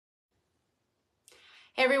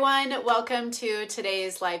Hey everyone, welcome to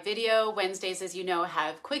today's live video. Wednesdays, as you know,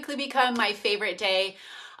 have quickly become my favorite day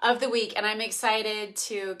of the week, and I'm excited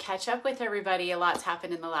to catch up with everybody. A lot's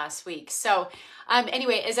happened in the last week. So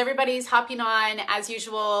anyway, as everybody's hopping on, as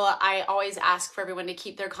usual, I always ask for everyone to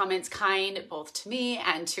keep their comments kind, both to me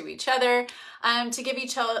and to each other, to give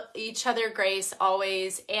each other grace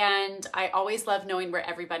always. And I always love knowing where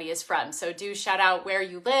everybody is from. So do shout out where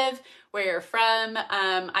you live, where you're from.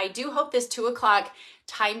 I do hope this 2 o'clock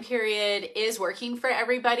time period is working for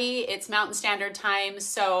everybody. It's Mountain Standard Time.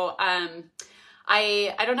 So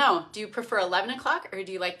I don't know, do you prefer 11 o'clock or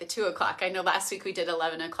do you like the 2 o'clock? I know last week we did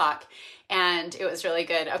 11 o'clock and it was really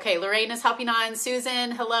good. Okay, Lorraine is hopping on.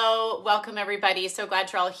 Susan, hello, welcome everybody. So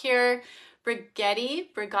glad you're all here.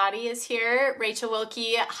 Brigotti is here. Rachel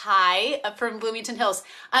Wilkie, hi, from Bloomington Hills.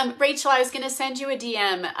 Rachel, I was going to send you a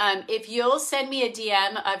DM. If you'll send me a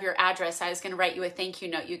DM of your address, I was going to write you a thank you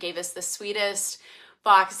note. You gave us the sweetest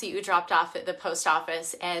box that you dropped off at the post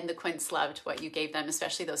office, and the Quints loved what you gave them,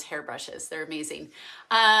 especially those hairbrushes. They're amazing.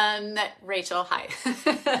 Rachel, hi.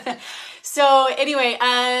 So anyway,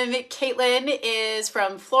 Caitlin is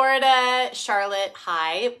from Florida. Charlotte,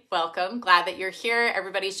 hi, welcome. Glad that you're here.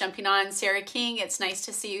 Everybody's jumping on. Sarah King, it's nice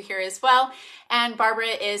to see you here as well. And Barbara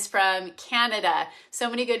is from Canada. So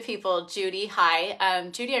many good people. Judy, hi.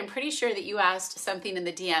 Judy, I'm pretty sure that you asked something in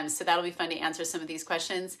the DMs, so that'll be fun to answer some of these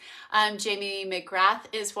questions. Jamie McGrath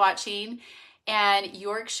is watching. And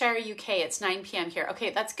Yorkshire, UK, it's 9 p.m. here.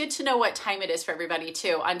 Okay, that's good to know what time it is for everybody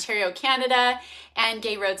too. Ontario, Canada, and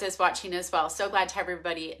Gay Roads is watching as well. So glad to have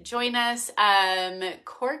everybody join us.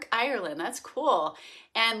 Cork, Ireland, that's cool.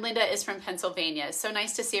 And Linda is from Pennsylvania. So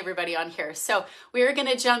nice to see everybody on here. So we're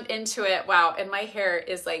gonna jump into it. Wow, and my hair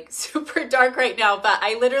is like super dark right now, but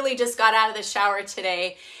I literally just got out of the shower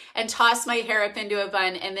today and tossed my hair up into a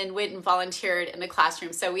bun and then went and volunteered in the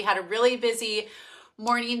classroom. So we had a really busy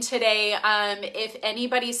morning today. If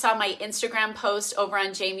anybody saw my Instagram post over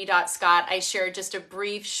on jamie.scott, I shared just a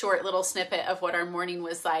brief, short little snippet of what our morning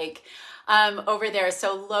was like over there.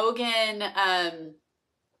 So Logan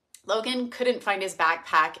couldn't find his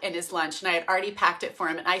backpack and his lunch, and I had already packed it for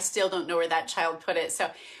him, and I still don't know where that child put it. So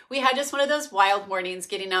we had just one of those wild mornings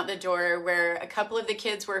getting out the door where a couple of the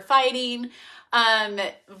kids were fighting.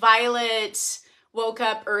 Violet woke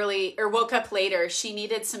up early or woke up later. She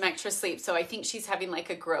needed some extra sleep. So I think she's having like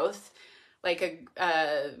a growth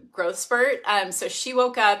spurt. So she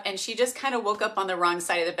woke up and she just kind of woke up on the wrong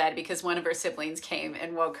side of the bed because one of her siblings came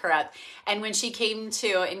and woke her up. And when she came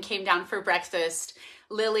down for breakfast,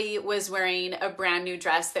 Lily was wearing a brand new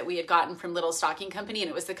dress that we had gotten from Little Stocking Company, and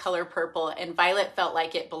it was the color purple, and Violet felt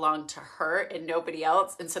like it belonged to her and nobody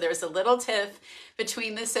else. And so there was a little tiff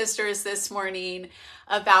between the sisters this morning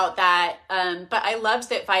about that. But I loved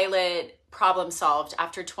that Violet problem solved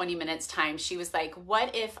after 20 minutes time. She was like,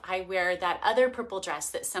 what if I wear that other purple dress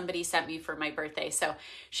that somebody sent me for my birthday? So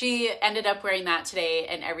she ended up wearing that today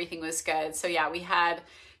and everything was good. So yeah, we had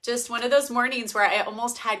just one of those mornings where I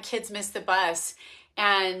almost had kids miss the bus.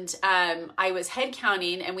 And I was head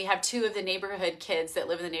counting, and we have 2 of the neighborhood kids that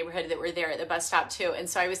live in the neighborhood that were there at the bus stop too. And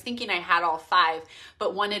so I was thinking I had all 5,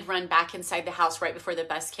 but one had run back inside the house right before the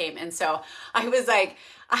bus came. And so I was like,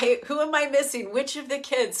 who am I missing? Which of the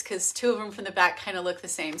kids? Because 2 of them from the back kind of look the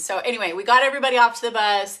same. So anyway, we got everybody off to the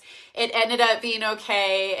bus. It ended up being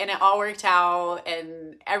okay, and it all worked out,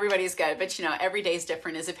 and everybody's good. But you know, every day is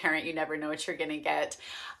different. As a parent, you never know what you're gonna get.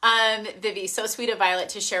 Vivi, so sweet of Violet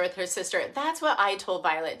to share with her sister. That's what I told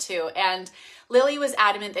Violet too. And Lily was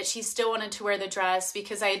adamant that she still wanted to wear the dress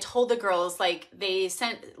because I had told the girls, like, they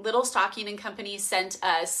sent Little Stocking and Company sent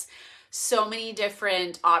us so many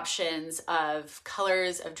different options of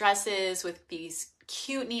colors of dresses with these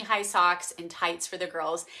cute knee-high socks and tights for the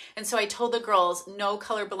girls. And so I told the girls, no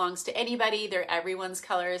color belongs to anybody. They're everyone's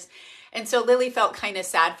colors. And so Lily felt kind of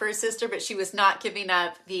sad for her sister, but she was not giving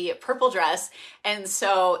up the purple dress. And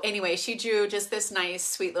so anyway, she drew just this nice,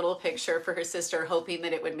 sweet little picture for her sister, hoping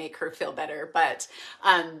that it would make her feel better. But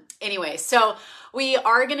anyway, so we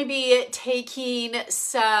are going to be taking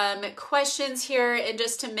some questions here in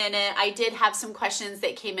just a minute. I did have some questions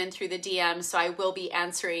that came in through the DM, so I will be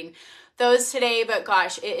answering those today. But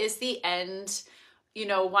gosh, it is the end, you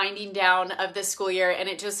know, winding down of the school year, and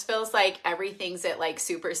it just feels like everything's at like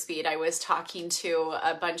super speed. I was talking to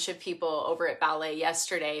a bunch of people over at ballet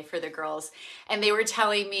yesterday for the girls, and they were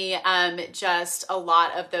telling me just a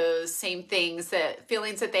lot of those same things, that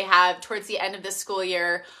feelings that they have towards the end of the school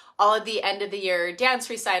year, all of the end of the year dance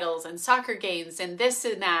recitals and soccer games and this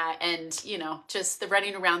and that, and you know, just the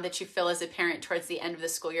running around that you feel as a parent towards the end of the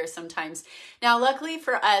school year sometimes. Now, luckily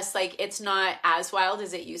for us, like, it's not as wild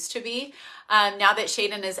as it used to be. now that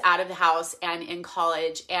Shayden is out of the house and in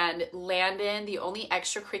college. And Landon, the only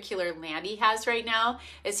extracurricular Landy has right now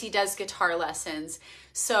is he does guitar lessons.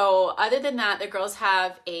 So other than that, the girls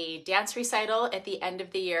have a dance recital at the end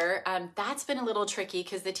of the year. That's been a little tricky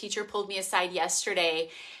because the teacher pulled me aside yesterday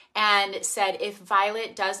and said if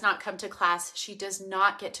Violet does not come to class, she does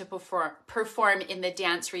not get to perform in the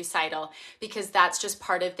dance recital because that's just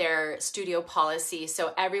part of their studio policy.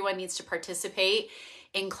 So everyone needs to participate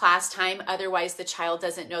in class time. Otherwise, the child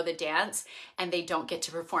doesn't know the dance and they don't get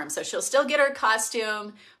to perform. So she'll still get her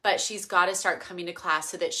costume, but she's got to start coming to class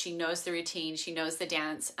so that she knows the routine, she knows the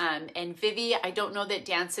dance. And Vivi, I don't know that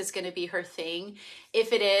dance is going to be her thing.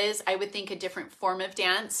 If it is, I would think a different form of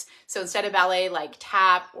dance. So instead of ballet, like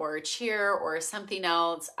tap or cheer or something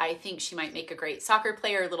else, I think she might make a great soccer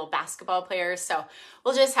player, little basketball player. So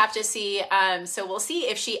we'll just have to see. So we'll see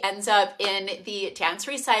if she ends up in the dance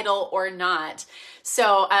recital or not.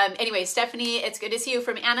 So anyway, Stephanie, it's good to see you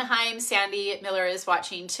from Anaheim. Sandy Miller is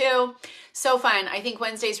watching too. So fun. I think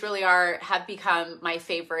Wednesdays really have become my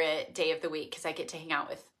favorite day of the week because I get to hang out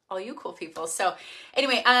with all you cool people. So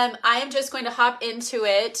anyway, I am just going to hop into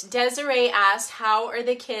it. Desiree asked, how are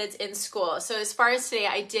the kids in school? So as far as today,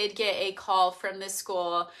 I did get a call from the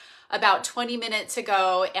school about 20 minutes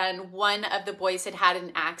ago, and one of the boys had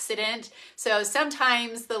an accident. So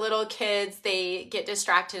sometimes the little kids, they get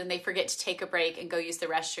distracted and they forget to take a break and go use the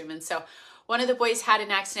restroom. And so one of the boys had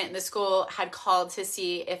an accident and the school had called to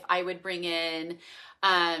see if I would bring in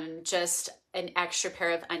just an extra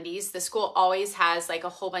pair of undies. The school always has like a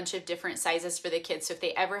whole bunch of different sizes for the kids. So if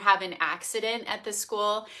they ever have an accident at the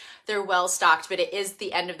school, they're well stocked, but it is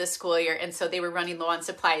the end of the school year. And so they were running low on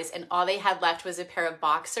supplies and all they had left was a pair of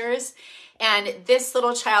boxers. And this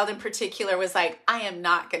little child in particular was like, I am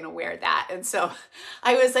not going to wear that. And so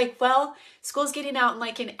I was like, well, school's getting out in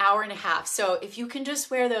like an hour and a half. So if you can just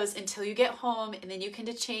wear those until you get home and then you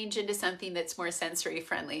can change into something that's more sensory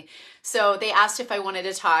friendly. So they asked if I wanted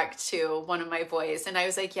to talk to one of my boys and I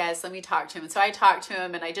was like, yes, let me talk to him. And so I talked to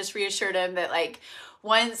him and I just reassured him that like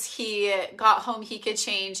once he got home, he could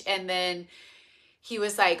change. And then he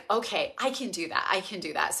was like, okay, I can do that. I can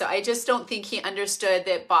do that. So I just don't think he understood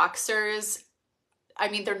that boxers, I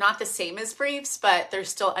mean, they're not the same as briefs, but they're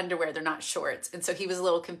still underwear. They're not shorts. And so he was a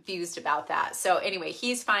little confused about that. So anyway,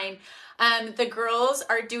 he's fine. The girls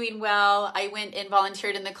are doing well. I went and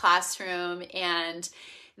volunteered in the classroom and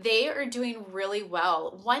they are doing really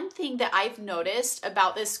well. One thing that I've noticed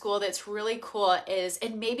about this school that's really cool is,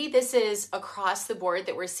 and maybe this is across the board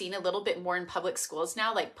that we're seeing a little bit more in public schools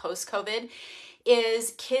now, like post-COVID,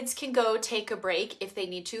 is kids can go take a break if they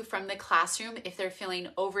need to from the classroom, if they're feeling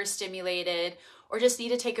overstimulated or just need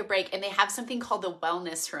to take a break. And they have something called the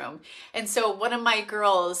wellness room. And so one of my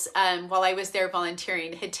girls, while I was there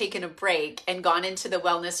volunteering, had taken a break and gone into the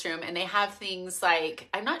wellness room. And they have things like,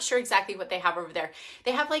 I'm not sure exactly what they have over there.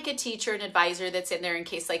 They have like a teacher and advisor that's in there in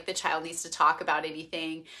case like the child needs to talk about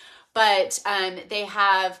anything. But they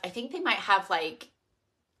have, I think they might have like,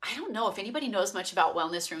 I don't know if anybody knows much about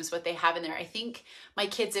wellness rooms, what they have in there. I think my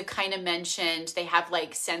kids have kind of mentioned they have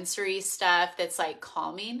like sensory stuff that's like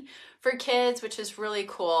calming for kids, which is really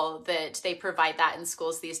cool that they provide that in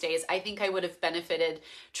schools these days. I think I would have benefited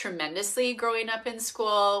tremendously growing up in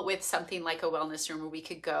school with something like a wellness room where we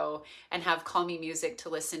could go and have calming music to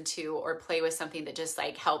listen to or play with something that just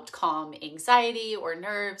like helped calm anxiety or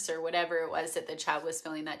nerves or whatever it was that the child was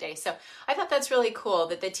feeling that day. So I thought that's really cool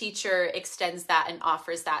that the teacher extends that and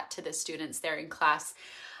offers that to the students there in class.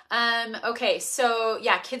 Okay, so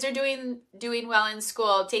yeah, kids are doing well in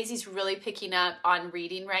school. Daisy's really picking up on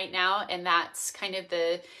reading right now, and that's kind of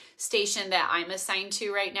the station that I'm assigned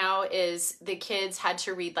to right now. Is the kids had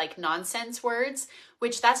to read like nonsense words,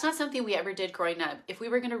 which that's not something we ever did growing up. If we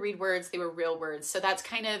were going to read words, they were real words. So that's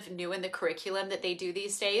kind of new in the curriculum that they do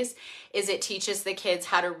these days, is it teaches the kids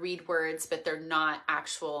how to read words, but they're not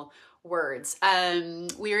actual words.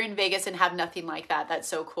 We were in Vegas and have nothing like that. That's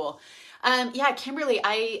so cool. Yeah, Kimberly,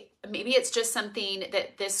 maybe it's just something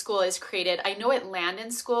that this school has created. I know at Landon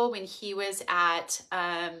school, when he was at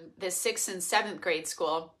the 6th and 7th grade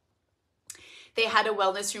school, they had a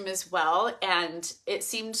wellness room as well. And it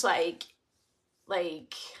seemed like,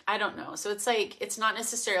 I don't know. So it's like, it's not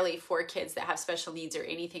necessarily for kids that have special needs or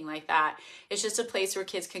anything like that. It's just a place where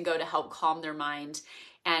kids can go to help calm their mind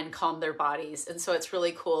and calm their bodies. And so it's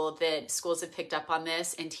really cool that schools have picked up on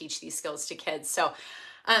this and teach these skills to kids. So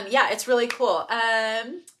yeah, it's really cool.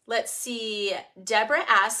 Let's see. Deborah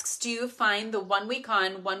asks, do you find the 1 week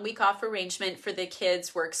on, 1 week off arrangement for the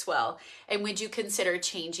kids works well? And would you consider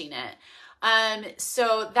changing it?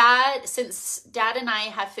 So that, since Dad and I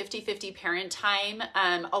have 50-50 parent time,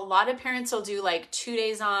 a lot of parents will do like 2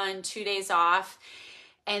 days on, 2 days off,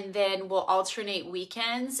 and then we'll alternate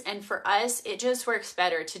weekends. And for us, it just works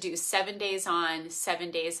better to do 7 days on,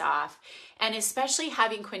 7 days off. And especially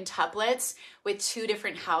having quintuplets with 2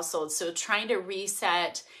 different households. So trying to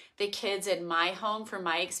reset the kids in my home, from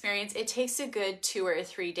my experience, it takes a good 2 or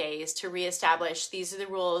 3 days to reestablish, these are the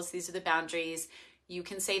rules, these are the boundaries. You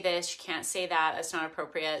can say this, you can't say that, that's not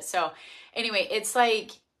appropriate. So anyway, it's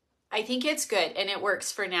like, I think it's good and it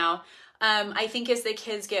works for now. I think as the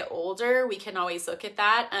kids get older, we can always look at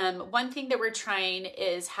that. One thing that we're trying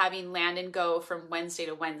is having Landon go from Wednesday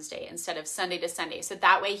to Wednesday instead of Sunday to Sunday. So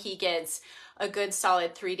that way he gets a good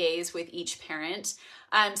solid 3 days with each parent.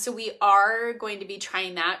 So we are going to be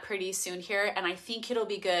trying that pretty soon here. And I think it'll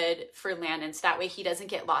be good for Landon. So that way he doesn't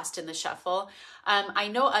get lost in the shuffle. I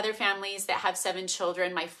know other families that have 7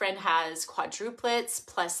 children. My friend has quadruplets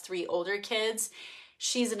plus 3 older kids.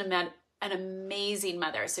 She's an amazing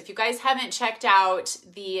mother. So if you guys haven't checked out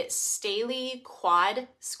the Staley Quad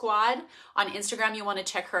Squad on Instagram, you want to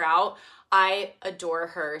check her out. I adore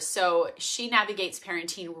her. So she navigates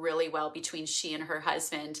parenting really well between she and her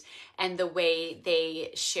husband, and the way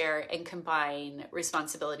they share and combine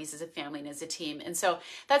responsibilities as a family and as a team. And so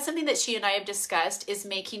that's something that she and I have discussed, is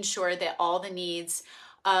making sure that all the needs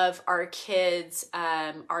of our kids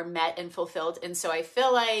are met and fulfilled. And so I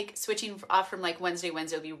feel like switching off from like Wednesday will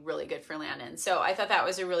be really good for Landon. So I thought that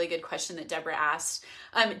was a really good question that Deborah asked.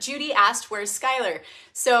 Judy asked, where's Skylar?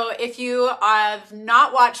 So if you have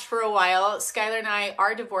not watched for a while, Skylar and I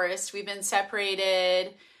are divorced. We've been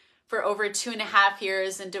separated for over 2.5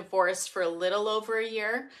 years and divorced for a little over a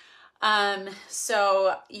year.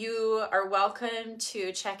 So you are welcome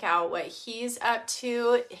to check out what he's up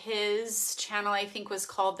to. His channel, I think, was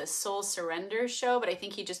called the Soul Surrender Show, but I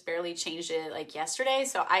think he just barely changed it like yesterday.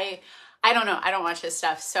 So I don't know. I don't watch his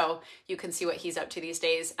stuff, so you can see what he's up to these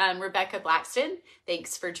days. Rebecca Blackston,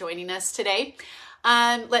 thanks for joining us today.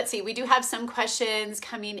 Let's see. We do have some questions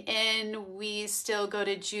coming in. We still go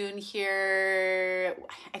to June here.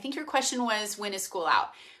 I think your question was, when is school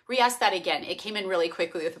out? Re-ask that again. It came in really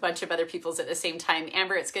quickly with a bunch of other people's at the same time.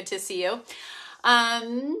 Amber, it's good to see you.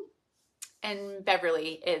 And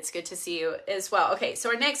Beverly, it's good to see you as well. Okay, so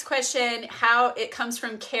our next question, it comes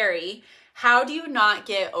from Carrie. How do you not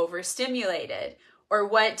get overstimulated? Or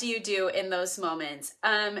what do you do in those moments?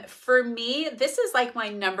 For me, this is like my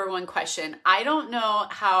 #1 question. I don't know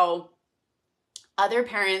how other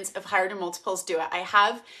parents of higher order multiples do it. I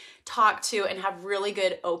have talked to and have really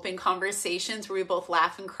good open conversations where we both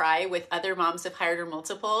laugh and cry with other moms of higher order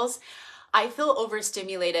multiples. I feel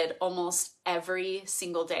overstimulated almost every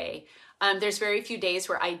single day. There's very few days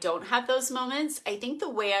where I don't have those moments. I think the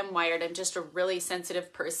way I'm wired, I'm just a really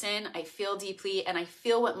sensitive person. I feel deeply and I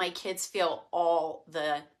feel what my kids feel all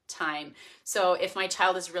the time. So if my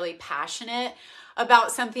child is really passionate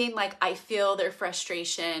about something, like I feel their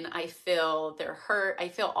frustration, I feel their hurt, I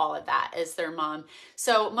feel all of that as their mom.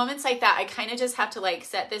 So moments like that, I kind of just have to like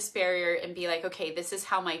set this barrier and be like, okay, this is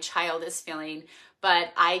how my child is feeling,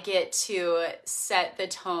 but I get to set the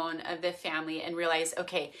tone of the family and realize,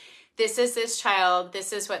 okay, this is this child,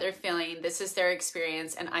 this is what they're feeling, this is their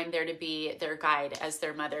experience, and I'm there to be their guide as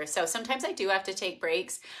their mother. So sometimes I do have to take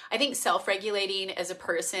breaks. I think self-regulating as a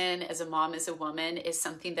person, as a mom, as a woman is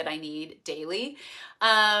something that I need daily.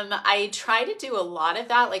 I try to do a lot of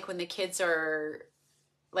that, like when the kids are,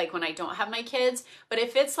 like when I don't have my kids, but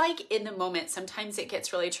if it's like in the moment, sometimes it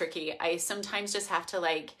gets really tricky. I sometimes just have to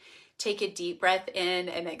like take a deep breath in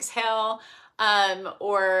and exhale.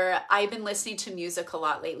 Or I've been listening to music a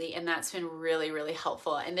lot lately, and that's been really, really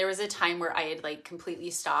helpful. And there was a time where I had like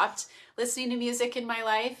completely stopped listening to music in my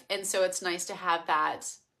life. And so it's nice to have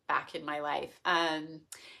that back in my life.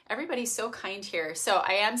 Everybody's so kind here. So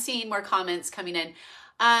I am seeing more comments coming in.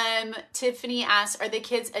 Tiffany asks, are the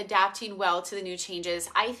kids adapting well to the new changes?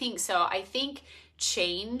 I think so. I think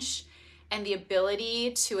change and the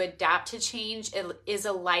ability to adapt to change is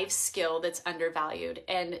a life skill that's undervalued.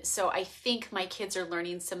 And so I think my kids are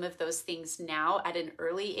learning some of those things now at an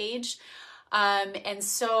early age. And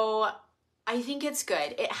so I think it's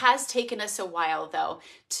good. It has taken us a while though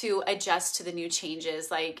to adjust to the new changes.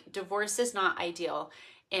 Like divorce is not ideal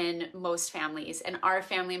in most families, and our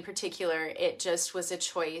family in particular, it just was a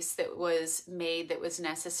choice that was made, that was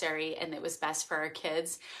necessary, and that was best for our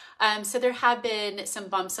kids. So there have been some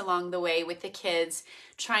bumps along the way with the kids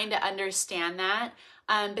trying to understand that,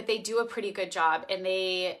 but they do a pretty good job. And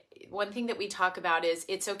one thing that we talk about is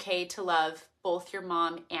it's okay to love both your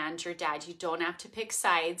mom and your dad. You don't have to pick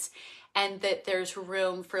sides, and that there's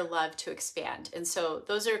room for love to expand. And so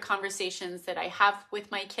those are conversations that I have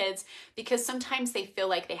with my kids, because sometimes they feel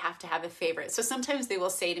like they have to have a favorite. So sometimes they will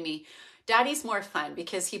say to me, Daddy's more fun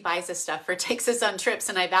because he buys us stuff or takes us on trips,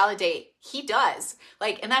 and I validate he does.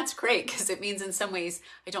 And that's great, because it means in some ways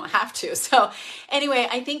I don't have to. So anyway,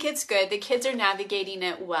 I think it's good. The kids are navigating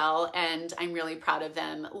it well, and I'm really proud of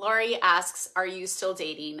them. Lori asks, are you still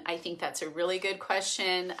dating? I think that's a really good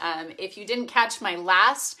question. If you didn't catch my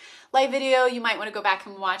last live video, you might want to go back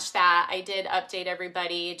and watch that. I did update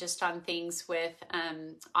everybody just on things with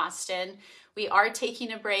Austin. We are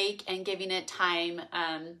taking a break and giving it time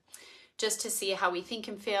just to see how we think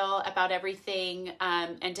and feel about everything,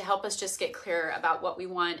 and to help us just get clear about what we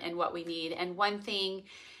want and what we need. And one thing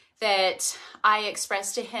that I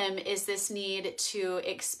expressed to him is this need to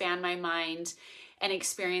expand my mind and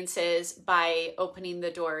experiences by opening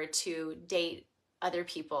the door to date other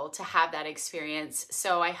people, to have that experience.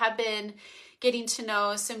 So I have been getting to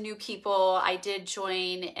know some new people. I did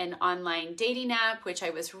join an online dating app, which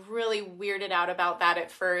I was really weirded out about that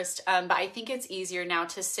at first. But I think it's easier now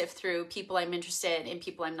to sift through people I'm interested in,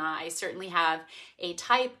 people I'm not. I certainly have a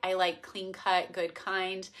type. I like clean cut, good,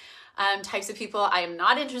 kind types of people. I am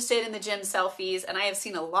not interested in the gym selfies, and I have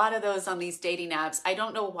seen a lot of those on these dating apps. I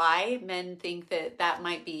don't know why men think that that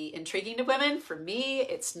might be intriguing to women. For me,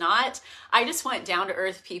 it's not. I just want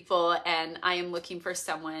down-to-earth people, and I am looking for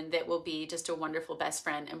someone that will be just a wonderful best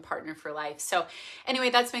friend and partner for life. So anyway,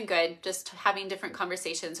 that's been good. Just having different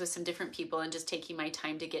conversations with some different people and just taking my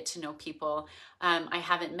time to get to know people. I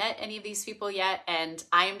haven't met any of these people yet, and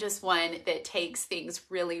I am just one that takes things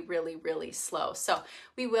really, really, really slow. So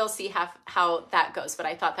we will see how that goes, but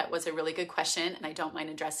I thought that was a really good question, and I don't mind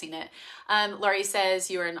addressing it. Laurie says,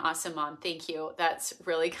 you're an awesome mom. Thank you. That's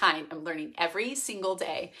really kind. I'm learning every single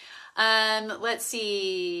day. Let's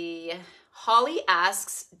see. Holly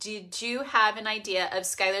asks, did you have an idea of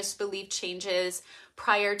Skylar's belief changes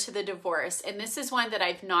prior to the divorce? And this is one that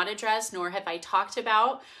I've not addressed, nor have I talked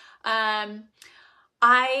about.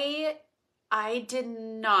 I did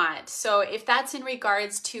not. So if that's in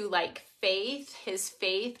regards to like faith, his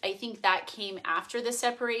faith, I think that came after the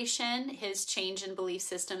separation, his change in belief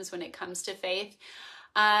systems when it comes to faith.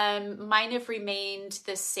 Mine have remained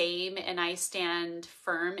the same, and I stand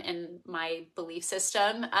firm in my belief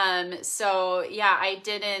system. So yeah, I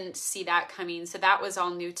didn't see that coming. So that was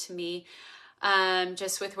all new to me.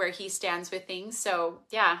 Just with where he stands with things. So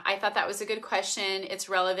yeah, I thought that was a good question. It's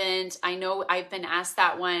relevant. I know I've been asked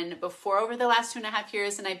that one before over the last 2.5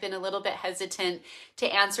 years, and I've been a little bit hesitant to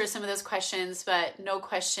answer some of those questions, but no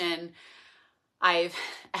question I've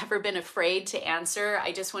ever been afraid to answer.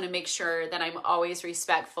 I just want to make sure that I'm always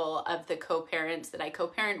respectful of the co-parents that I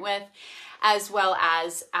co-parent with, as well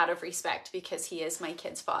as out of respect because he is my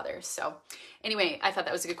kid's father. So anyway, I thought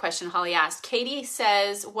that was a good question Holly asked. Katie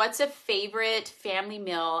says, what's a favorite family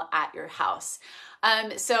meal at your house?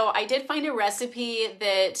 So I did find a recipe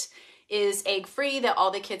that is egg-free that all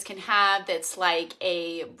the kids can have. That's like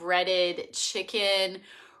a breaded chicken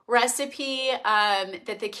recipe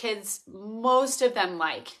that the kids, most of them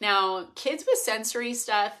like. Now, kids with sensory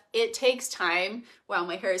stuff, it takes time. Wow,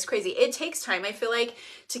 my hair is crazy. It takes time, I feel like,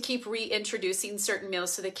 to keep reintroducing certain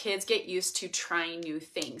meals so the kids get used to trying new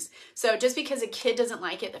things. So just because a kid doesn't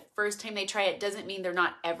like it the first time they try it doesn't mean they're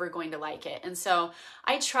not ever going to like it. And so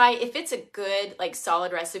I try, if it's a good, like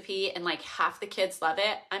solid recipe and like half the kids love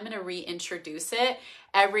it, I'm going to reintroduce it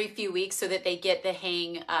every few weeks so that they get the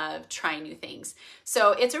hang of trying new things.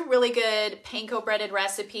 So it's a really good panko breaded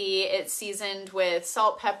recipe. It's seasoned with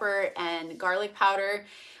salt, pepper, and garlic powder.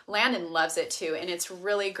 Landon loves it too, and it's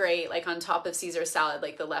really great like on top of Caesar salad,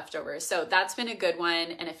 like the leftovers. So that's been a good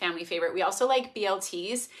one and a family favorite. We also like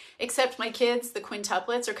BLTs, except my kids, the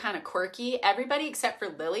quintuplets, are kind of quirky. Everybody except for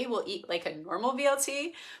Lily will eat like a normal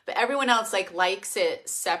BLT, but everyone else like likes it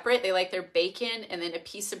separate. They like their bacon and then a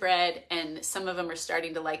piece of bread, and some of them are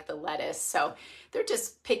starting to like the lettuce. So they're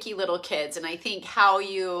just picky little kids, and I think how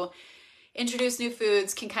you introduce new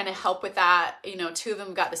foods can kind of help with that. You know, 2 of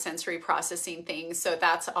them got the sensory processing thing, so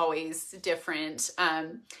that's always different.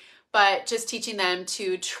 But just teaching them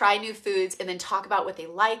to try new foods and then talk about what they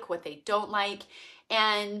like, what they don't like,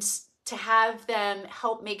 and to have them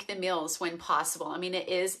help make the meals when possible. I mean, it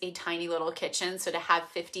is a tiny little kitchen, so to have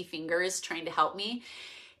 50 fingers trying to help me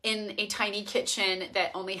in a tiny kitchen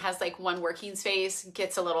that only has like one working space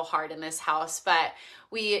gets a little hard in this house. But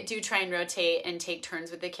we do try and rotate and take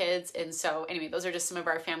turns with the kids. And so anyway, those are just some of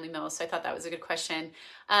our family meals. So I thought that was a good question.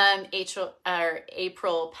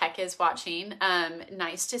 April Peck is watching.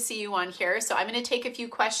 Nice to see you on here. So I'm going to take a few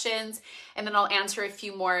questions and then I'll answer a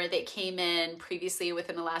few more that came in previously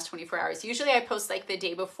within the last 24 hours. Usually I post like the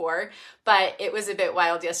day before, but it was a bit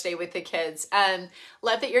wild yesterday with the kids.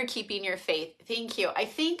 Love that you're keeping your faith. Thank you. I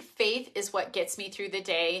think faith is what gets me through the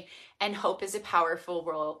day, and hope is a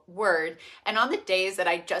powerful word. And on the days that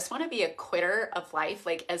I just want to be a quitter of life,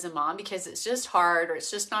 like as a mom, because it's just hard or it's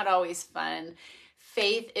just not always fun,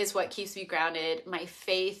 faith is what keeps me grounded. My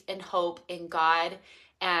faith and hope in God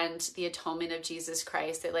and the atonement of Jesus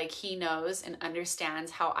Christ, that like he knows and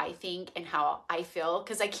understands how I think and how I feel.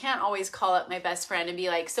 Because I can't always call up my best friend and be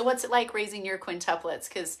like, so what's it like raising your quintuplets?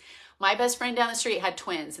 Because my best friend down the street had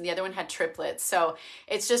twins and the other one had triplets. So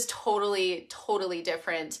it's just totally, totally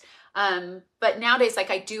different. But nowadays, like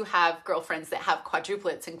I do have girlfriends that have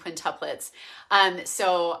quadruplets and quintuplets.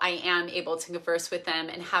 So I am able to converse with them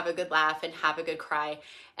and have a good laugh and have a good cry.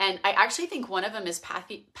 And I actually think one of them is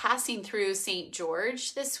passing through St.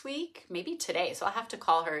 George this week, maybe today. So I'll have to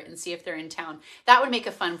call her and see if they're in town. That would make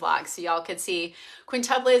a fun vlog. So y'all could see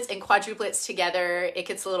quintuplets and quadruplets together. It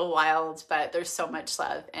gets a little wild, but there's so much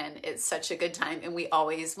love and it's such a good time. And we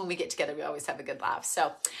always, when we get together, we always have a good laugh.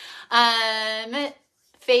 So,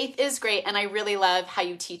 faith is great, and I really love how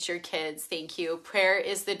you teach your kids. Thank you. Prayer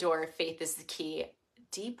is the door. Faith is the key.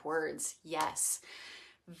 Deep words. Yes.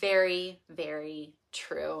 Very, very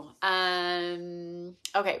true.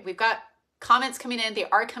 Okay, we've got comments coming in. They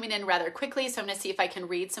are coming in rather quickly, so I'm going to see if I can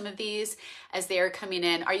read some of these as they are coming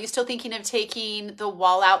in. Are you still thinking of taking the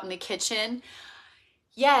wall out in the kitchen?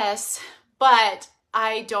 Yes, but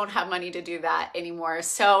I don't have money to do that anymore.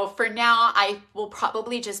 So for now, I will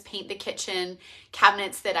probably just paint the kitchen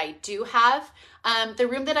cabinets that I do have. The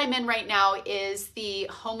room that I'm in right now is the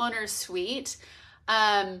homeowner suite.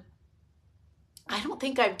 I don't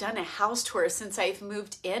think I've done a house tour since I've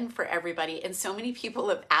moved in for everybody. And so many people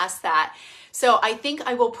have asked that. So I think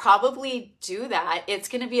I will probably do that. It's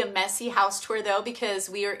going to be a messy house tour though, because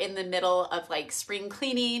we are in the middle of like spring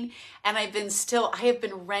cleaning and I have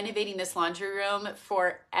been renovating this laundry room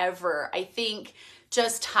forever. I think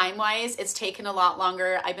just time-wise, it's taken a lot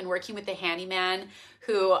longer. I've been working with the handyman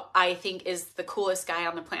who I think is the coolest guy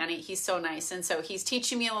on the planet. He's so nice. And so he's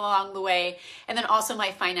teaching me along the way. And then also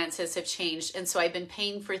my finances have changed. And so I've been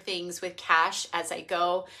paying for things with cash as I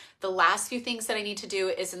go. The last few things that I need to do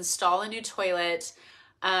is install a new toilet,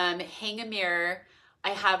 hang a mirror.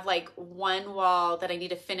 I have like one wall that I need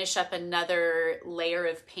to finish up another layer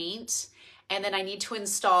of paint. And then I need to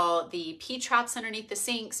install the P-traps underneath the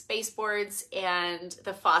sinks, baseboards, and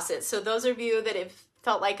the faucets. So those of you that have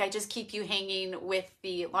felt like I just keep you hanging with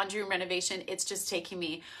the laundry room renovation, it's just taking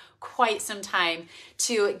me quite some time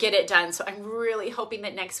to get it done. So I'm really hoping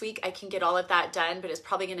that next week I can get all of that done, but it's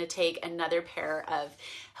probably gonna take another pair of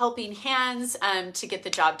helping hands to get the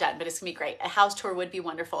job done, but it's gonna be great. A house tour would be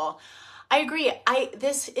wonderful. I agree.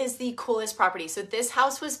 This is the coolest property. So this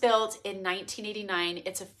house was built in 1989.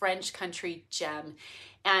 It's a French country gem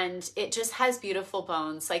and it just has beautiful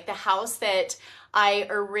bones. Like the house that I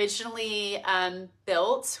originally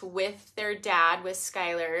built with their dad, with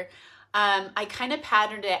Skylar, I kind of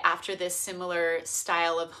patterned it after this similar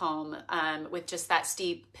style of home with just that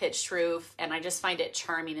steep pitched roof. And I just find it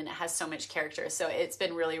charming and it has so much character. So it's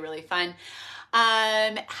been really, really fun.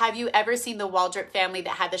 Have you ever seen the Waldrop family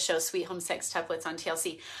that had the show Sweet Home Sextuplets on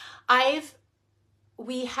TLC?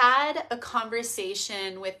 We had a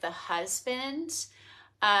conversation with the husband,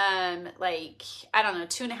 like, I don't know,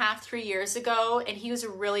 2.5, 3 years ago. And he was a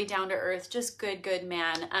really down to earth, just good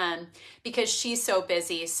man, because she's so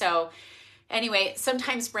busy. So anyway,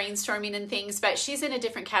 sometimes brainstorming and things, but she's in a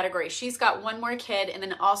different category. She's got one more kid and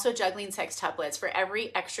then also juggling sextuplets. For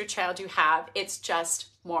every extra child you have, it's just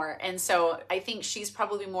more. And so I think she's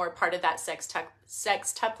probably more part of that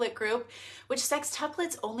sextuplet group, which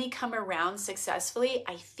sextuplets only come around successfully.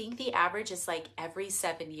 I think the average is like every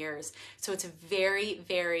 7 years. So it's very,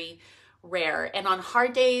 very rare. And on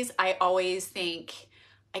hard days, I always think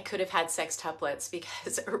I could have had sextuplets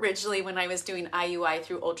because originally when I was doing IUI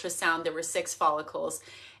through ultrasound, there were 6 follicles.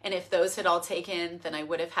 And if those had all taken, then I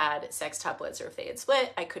would have had sextuplets, or if they had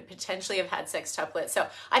split, I could potentially have had sextuplets. So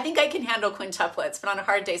I think I can handle quintuplets, but on a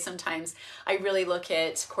hard day sometimes I really look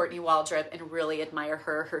at Courtney Waldrop and really admire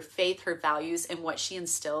her faith, her values, and what she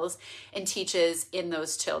instills and teaches in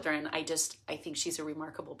those children. I think she's a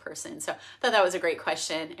remarkable person. So I thought that was a great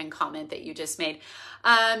question and comment that you just made.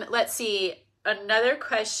 Let's see. Another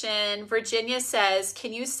question. Virginia says,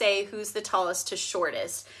 can you say who's the tallest to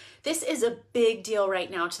shortest? This is a big deal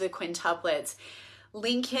right now to the quintuplets.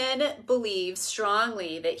 Lincoln believes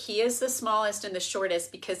strongly that he is the smallest and the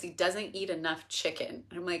shortest because he doesn't eat enough chicken.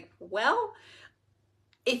 And I'm like, well,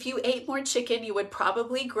 if you ate more chicken, you would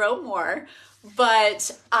probably grow more.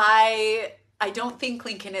 But I don't think,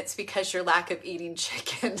 Lincoln, it's because your lack of eating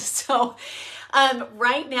chicken. So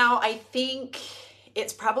right now, I think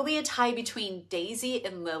it's probably a tie between Daisy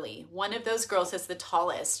and Lily. One of those girls is the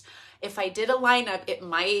tallest. If I did a lineup, it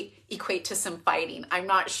might equate to some fighting. I'm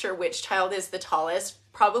not sure which child is the tallest,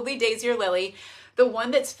 probably Daisy or Lily. The one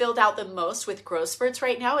that's filled out the most with growth spurts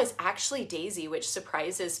right now is actually Daisy, which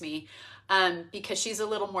surprises me because she's a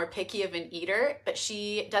little more picky of an eater, but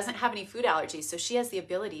she doesn't have any food allergies, so she has the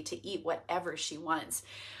ability to eat whatever she wants.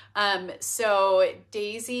 So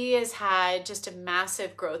Daisy has had just a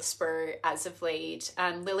massive growth spurt as of late.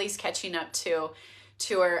 Lily's catching up to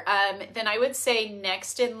her. Then I would say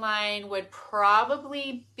next in line would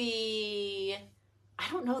probably be, I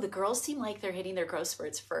don't know, the girls seem like they're hitting their growth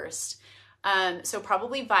spurts first. So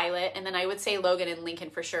probably Violet, and then I would say Logan and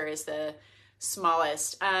Lincoln for sure is the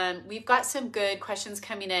smallest. We've got some good questions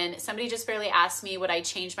coming in. Somebody just barely asked me, would I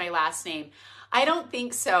change my last name? I don't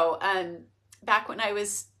think so. Back when I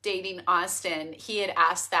was dating Austin, he had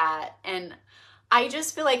asked that. And I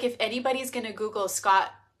just feel like if anybody's going to Google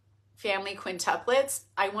Scott family quintuplets,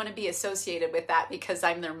 I want to be associated with that because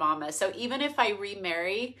I'm their mama. So even if I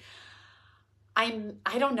remarry, I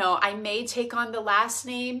don't know, I may take on the last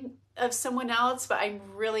name of someone else, but I'm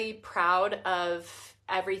really proud of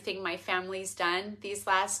everything my family's done these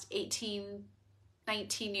last 18,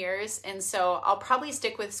 19 years. And so I'll probably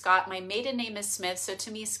stick with Scott. My maiden name is Smith. So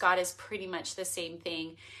to me, Scott is pretty much the same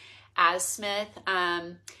thing as Smith.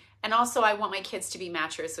 And also I want my kids to be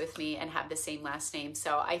matchers with me and have the same last name.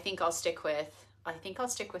 So I think I'll stick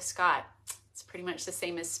with Scott. It's pretty much the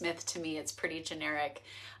same as Smith to me. It's pretty generic.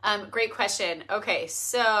 Great question. Okay.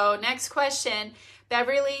 So next question,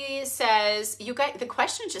 Beverly says, you guys, the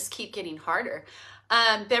questions just keep getting harder.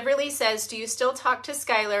 Beverly says, do you still talk to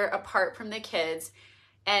Skylar apart from the kids?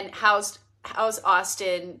 And how's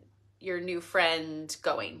Austin, your new friend,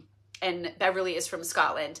 going? And Beverly is from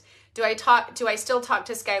Scotland. Do I still talk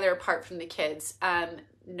to Skylar apart from the kids?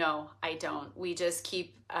 No, I don't. We just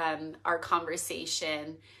keep our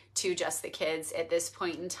conversation to just the kids at this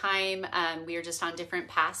point in time. We are just on different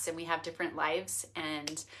paths and we have different lives.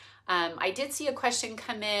 And I did see a question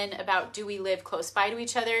come in about, do we live close by to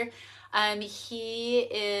each other? He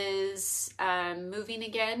is moving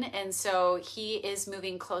again, and so he is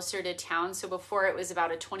moving closer to town. So before it was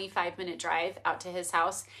about a 25-minute drive out to his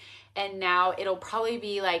house, and now it'll probably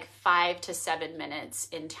be like 5 to 7 minutes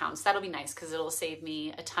in town. So that'll be nice because it'll save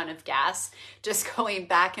me a ton of gas just going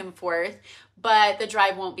back and forth. But the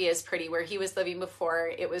drive won't be as pretty. Where he was living before,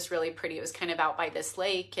 it was really pretty. It was kind of out by this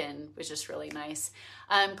lake and was just really nice.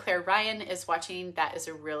 Claire Ryan is watching. That is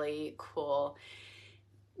a really cool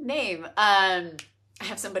name. I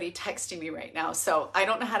have somebody texting me right now, so I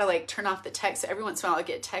don't know how to like turn off the text. Every once in a while I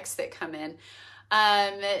get texts that come in.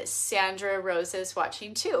 Sandra Rose is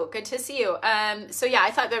watching too. Good to see you. So yeah,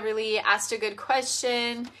 I thought Beverly asked a good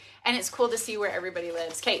question, and it's cool to see where everybody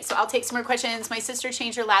lives. Okay, so I'll take some more questions. My sister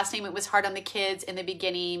changed her last name. It was hard on the kids in the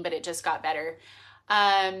beginning, but it just got better.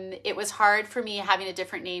 It was hard for me having a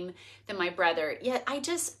different name than my brother. Yeah, I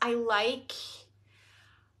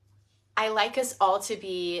like us all to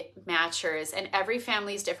be matchers, and every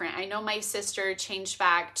family is different. I know my sister changed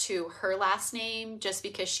back to her last name just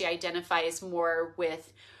because she identifies more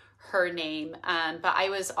with her name. But I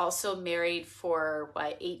was also married for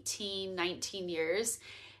 18, 19 years.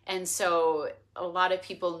 And so a lot of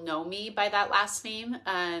people know me by that last name.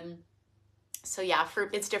 So yeah,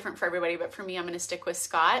 it's different for everybody, but for me, I'm going to stick with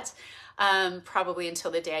Scott. Probably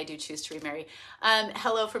until the day I do choose to remarry.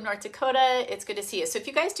 Hello from North Dakota. It's good to see you. So if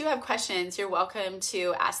you guys do have questions, you're welcome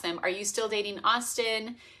to ask them. Are you still dating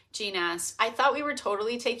Austin? Jean asked. I thought we were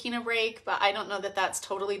totally taking a break, but I don't know that that's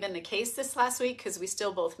totally been the case this last week because we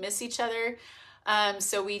still both miss each other.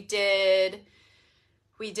 So we did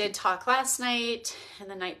talk last night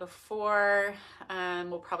and the night before.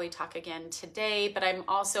 We'll probably talk again today, but I'm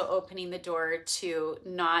also opening the door to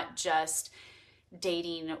not just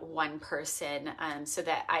dating one person, so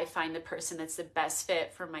that I find the person that's the best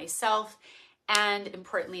fit for myself and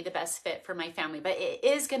importantly, the best fit for my family. But it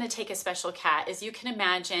is going to take a special cat, as you can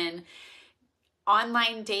imagine,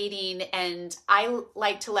 online dating. And I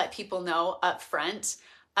like to let people know up front.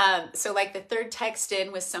 So like the third text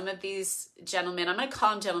in with some of these gentlemen, I'm going to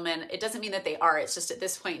call them gentlemen. It doesn't mean that they are. It's just at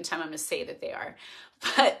this point in time, I'm going to say that they are.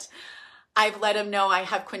 But I've let them know I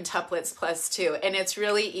have quintuplets +2. And it's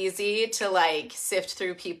really easy to like sift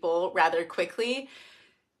through people rather quickly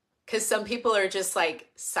because some people are just like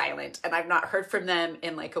silent and I've not heard from them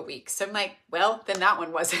in like a week. So I'm like, well, then that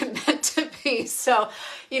one wasn't meant to be. So,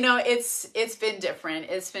 you know, it's been different.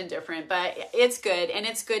 It's been different, but it's good. And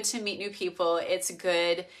it's good to meet new people. It's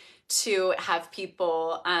good to have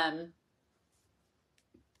people,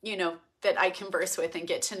 you know, that I converse with and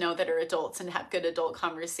get to know that are adults and have good adult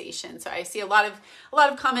conversations. So I see a lot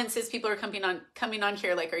of comments as people are coming on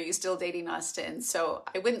here like, are you still dating, Austin? So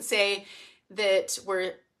I wouldn't say that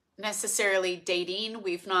we're necessarily dating.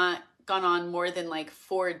 We've not gone on more than like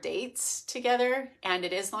 4 dates together, and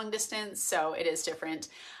it is long distance, so it is different.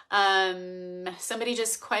 Somebody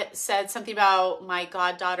just said something about my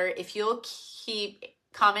goddaughter. If you'll keep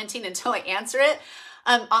commenting until I answer it.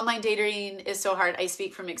 Online dating is so hard. I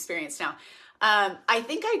speak from experience now. I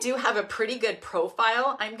think I do have a pretty good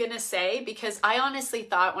profile, I'm going to say, because I honestly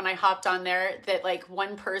thought when I hopped on there that like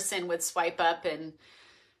one person would swipe up and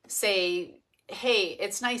say, hey,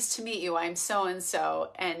 it's nice to meet you. I'm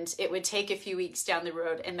so-and-so. And it would take a few weeks down the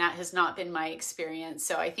road. And that has not been my experience.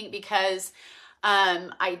 So I think because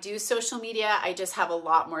I do social media, I just have a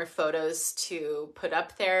lot more photos to put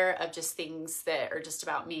up there of just things that are just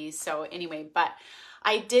about me. So anyway, but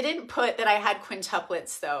I didn't put that I had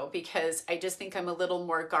quintuplets though, because I just think I'm a little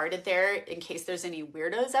more guarded there in case there's any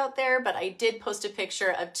weirdos out there. But I did post a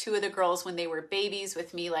picture of 2 of the girls when they were babies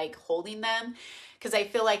with me like holding them, because I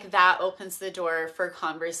feel like that opens the door for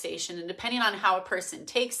conversation. And depending on how a person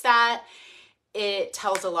takes that, it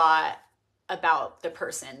tells a lot about the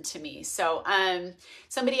person to me. So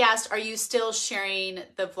somebody asked, are you still sharing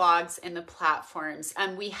the vlogs and the platforms?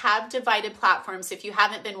 We have divided platforms. If you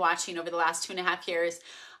haven't been watching over the last 2.5 years,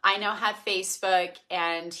 I now have Facebook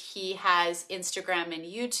and he has Instagram and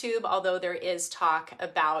YouTube, although there is talk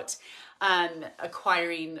about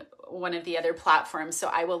acquiring one of the other platforms. So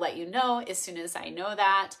I will let you know as soon as I know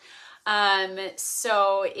that.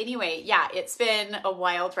 So anyway, yeah, it's been a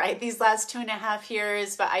wild ride these last 2.5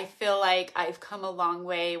 years, but I feel like I've come a long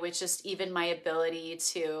way with just even my ability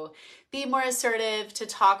to be more assertive, to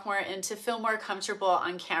talk more, and to feel more comfortable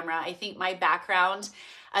on camera. I think my background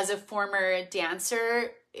as a former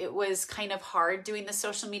dancer, it was kind of hard doing the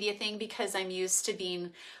social media thing because I'm used to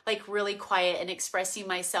being like really quiet and expressing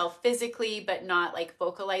myself physically, but not like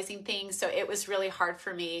vocalizing things. So it was really hard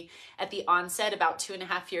for me at the onset about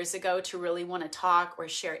 2.5 years ago to really want to talk or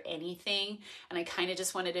share anything. And I kind of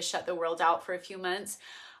just wanted to shut the world out for a few months.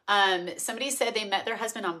 Somebody said they met their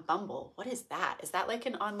husband on Bumble. What is that? Is that like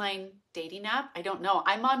an online dating app? I don't know.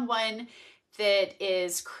 I'm on one that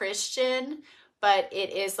is Christian, but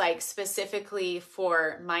it is like specifically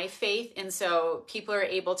for my faith. And so people are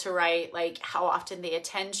able to write like how often they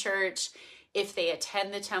attend church, if they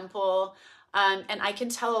attend the temple. And I can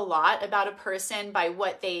tell a lot about a person by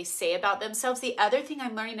what they say about themselves. The other thing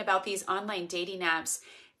I'm learning about these online dating apps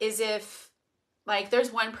is if like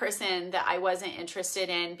there's one person that I wasn't interested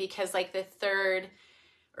in because like the 3rd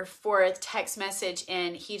or 4th text message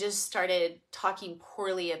in, he just started talking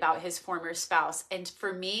poorly about his former spouse. And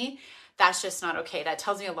for me, that's just not okay. That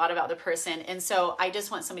tells me a lot about the person. And so I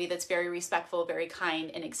just want somebody that's very respectful, very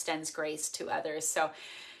kind, and extends grace to others. So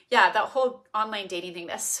yeah, that whole online dating thing,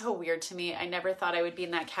 that's so weird to me. I never thought I would be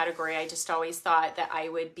in that category. I just always thought that I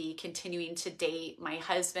would be continuing to date my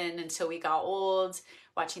husband until we got old,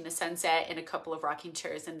 watching the sunset in a couple of rocking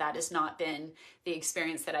chairs. And that has not been the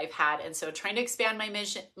experience that I've had. And so trying to expand my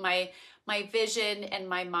mission, my vision and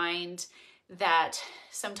my mind, that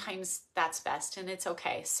sometimes that's best and it's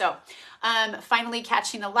okay. So finally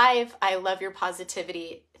catching a live. I love your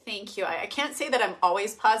positivity. Thank you. I can't say that I'm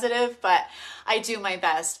always positive, but I do my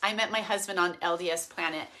best. I met my husband on LDS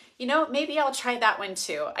Planet. You know, maybe I'll try that one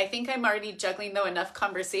too. I think I'm already juggling though enough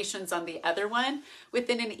conversations on the other one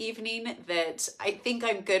within an evening that I think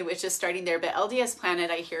I'm good with just starting there. But LDS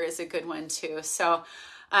Planet I hear is a good one too. So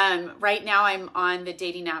right now I'm on the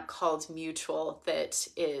dating app called Mutual that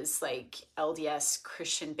is like LDS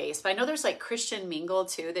Christian based, but I know there's like Christian Mingle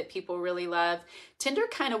too that people really love. Tinder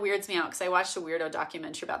kind of weirds me out because I watched a weirdo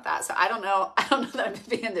documentary about that. So I don't know that I'm gonna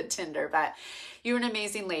be into Tinder, but you're an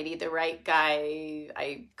amazing lady, the right guy.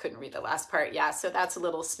 I couldn't read the last part. Yeah. So that's a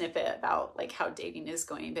little snippet about like how dating is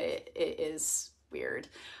going, but it is weird.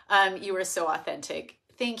 You were so authentic.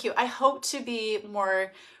 Thank you. I hope to be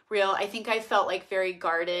more real. I think I felt like very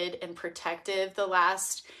guarded and protective the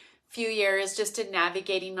last few years just in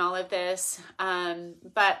navigating all of this.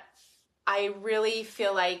 But I really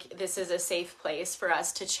feel like this is a safe place for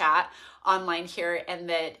us to chat online here, and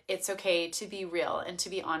that it's okay to be real and to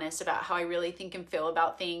be honest about how I really think and feel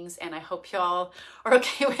about things. And I hope y'all are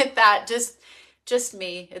okay with that. Just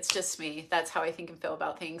me. It's just me. That's how I think and feel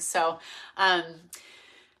about things. So,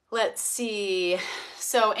 Let's see.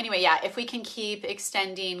 So anyway, yeah, if we can keep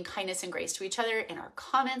extending kindness and grace to each other in our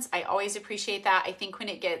comments, I always appreciate that. I think when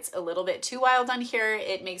it gets a little bit too wild on here,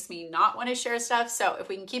 it makes me not want to share stuff. So if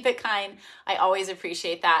we can keep it kind, I always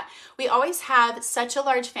appreciate that. We always have such a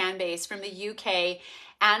large fan base from the UK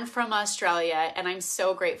and from Australia, and I'm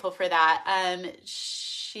so grateful for that.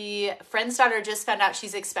 Friend's daughter just found out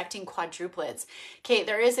she's expecting quadruplets. Okay,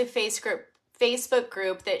 there is a Facebook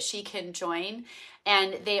group that she can join,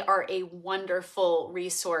 and they are a wonderful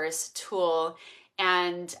resource tool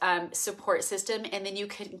and support system. And then you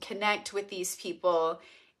can connect with these people.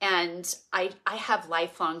 And I have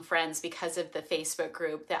lifelong friends because of the Facebook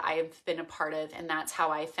group that I've been a part of. And that's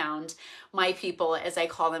how I found my people, as I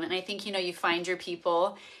call them. And I think, you find your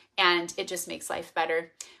people and it just makes life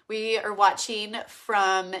better. We are watching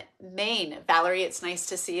from Maine. Valerie, it's nice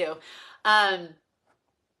to see you.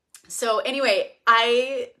 So anyway,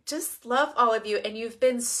 I just love all of you, and you've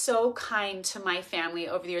been so kind to my family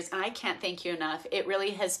over the years, and I can't thank you enough. It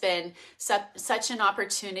really has been such an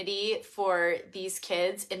opportunity for these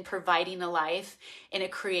kids in providing a life in a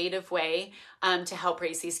creative way to help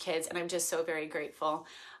raise these kids, and I'm just so very grateful.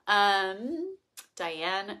 Diane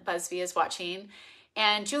Busby is watching,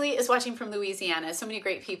 and Julie is watching from Louisiana. So many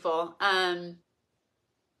great people.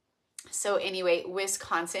 So anyway,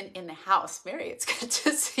 Wisconsin in the house. Mary, it's good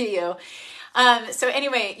to see you. So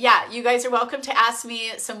anyway, yeah, you guys are welcome to ask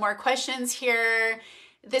me some more questions here.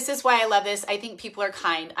 This is why I love this. I think people are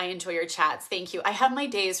kind. I enjoy your chats. Thank you. I have my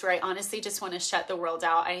days where I honestly just want to shut the world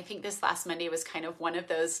out. I think this last Monday was kind of one of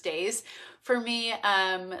those days for me.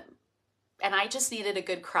 And I just needed a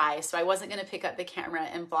good cry. So I wasn't going to pick up the camera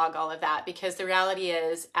and vlog all of that, because the reality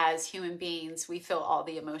is, as human beings, we feel all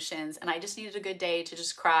the emotions, and I just needed a good day to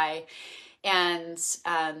just cry and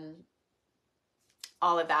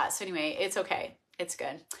all of that. So anyway, it's okay. It's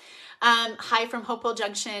good. Hi from Hopewell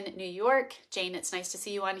Junction, New York. Jane, it's nice to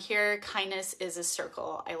see you on here. Kindness is a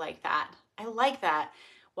circle. I like that. I like that.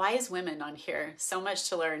 Wise women on here. So much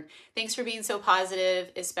to learn. Thanks for being so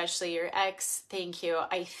positive, especially your ex. Thank you.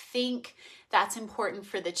 I think that's important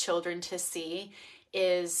for the children to see,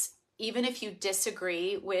 is even if you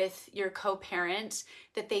disagree with your co-parent,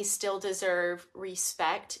 that they still deserve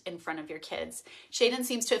respect in front of your kids. Shayden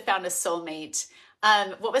seems to have found a soulmate.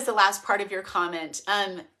 What was the last part of your comment?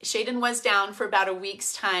 Shayden was down for about a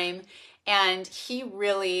week's time, and he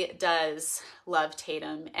really does love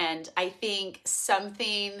Tatum. And I think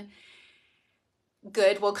something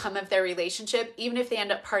good will come of their relationship, even if they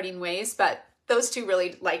end up parting ways. But those two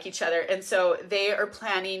really like each other. And so they are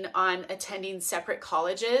planning on attending separate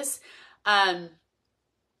colleges. And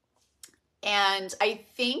I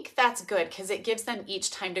think that's good because it gives them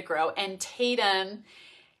each time to grow. And Tatum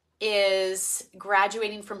is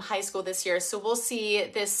graduating from high school this year. So we'll see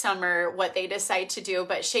this summer what they decide to do.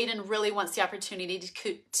 But Shayden really wants the opportunity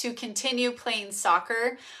to continue playing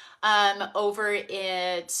soccer over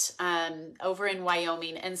in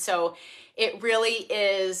Wyoming. And so it really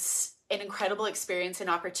is an incredible experience and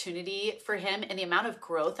opportunity for him. And the amount of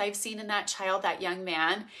growth I've seen in that child, that young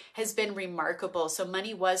man, has been remarkable. So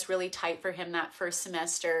money was really tight for him that first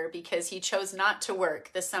semester because he chose not to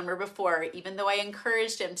work the summer before, even though I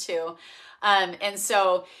encouraged him to. And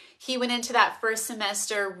so he went into that first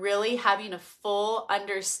semester really having a full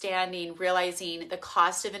understanding, realizing the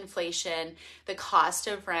cost of inflation, the cost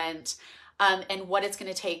of rent, and what it's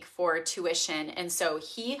going to take for tuition. And so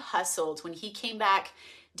he hustled. When he came back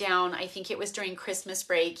down, I think it was during Christmas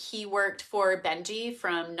break, he worked for Benji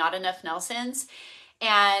from Not Enough Nelsons,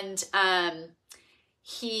 and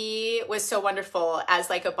he was so wonderful as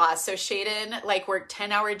like a boss. So Shayden like worked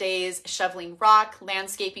 10-hour days shoveling rock,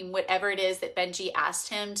 landscaping, whatever it is that Benji asked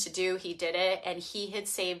him to do, he did it. And he had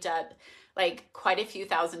saved up like quite a few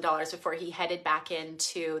 $1,000s before he headed back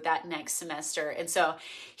into that next semester. And so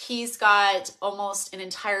he's got almost an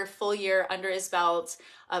entire full year under his belt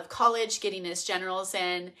of college, getting his generals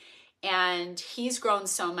in. And he's grown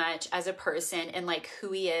so much as a person and like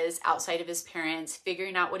who he is outside of his parents,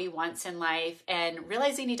 figuring out what he wants in life and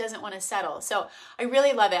realizing he doesn't want to settle. So I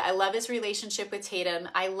really love it. I love his relationship with Tatum.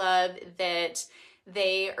 I love that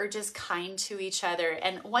they are just kind to each other.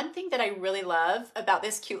 And one thing that I really love about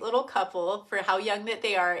this cute little couple, for how young that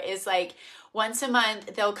they are, is like once a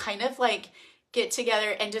month, they'll kind of like get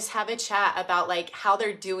together and just have a chat about like how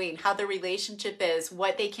they're doing, how the relationship is,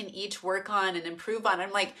 what they can each work on and improve on.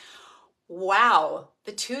 I'm like, wow,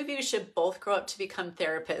 the two of you should both grow up to become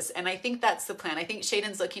therapists. And I think that's the plan. I think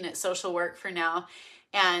Shayden's looking at social work for now.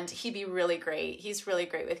 and he'd be really great. He's really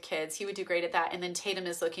great with kids. He would do great at that. And then Tatum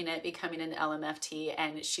is looking at becoming an LMFT,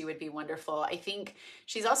 and she would be wonderful. I think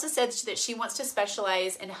she's also said that she wants to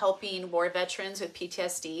specialize in helping war veterans with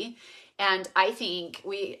PTSD. And I think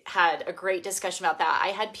we had a great discussion about that. I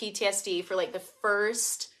had PTSD for like the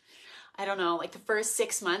first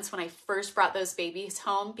 6 months when I first brought those babies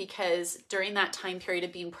home, because during that time period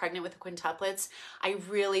of being pregnant with the quintuplets, I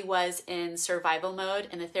really was in survival mode.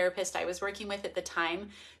 And the therapist I was working with at the time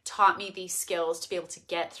taught me these skills to be able to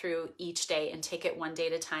get through each day and take it one day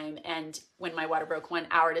at a time. And when my water broke, 1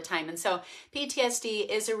 hour at a time. And so PTSD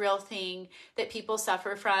is a real thing that people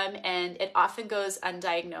suffer from, and it often goes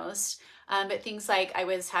undiagnosed. But things like I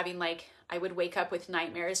would wake up with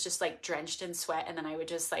nightmares, just like drenched in sweat. And then I would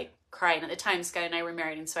just like cry. And at the time, Scott and I were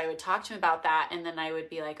married. And so I would talk to him about that. And then I would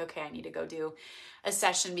be like, okay, I need to go do a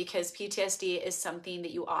session, because PTSD is something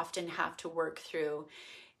that you often have to work through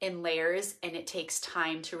in layers, and it takes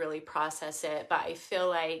time to really process it. But I feel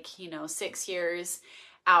like, 6 years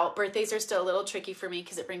out, birthdays are still a little tricky for me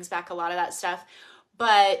because it brings back a lot of that stuff.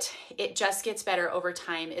 But it just gets better over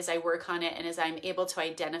time as I work on it and as I'm able to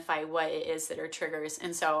identify what it is that are triggers.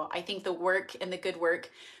 And so I think the work and the good work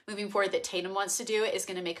moving forward that Tatum wants to do is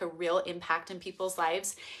going to make a real impact in people's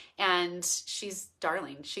lives. And she's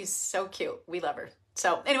darling. She's so cute. We love her.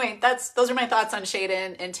 So anyway, those are my thoughts on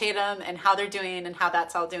Shayden and Tatum and how they're doing and how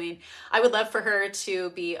that's all doing. I would love for her to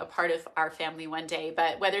be a part of our family one day,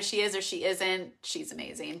 but whether she is or she isn't, she's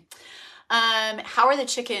amazing. How are the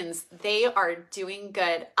chickens? They are doing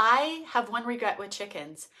good. I have one regret with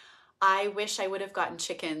chickens. I wish I would have gotten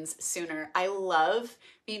chickens sooner. I love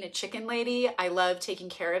being a chicken lady. I love taking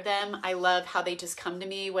care of them. I love how they just come to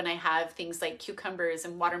me when I have things like cucumbers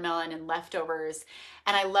and watermelon and leftovers.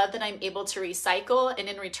 And I love that I'm able to recycle, and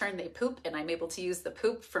in return they poop, and I'm able to use the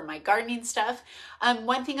poop for my gardening stuff.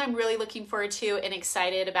 One thing I'm really looking forward to and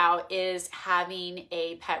excited about is having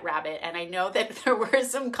a pet rabbit. And I know that there were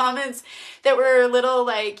some comments that were a little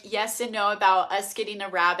like yes and no about us getting a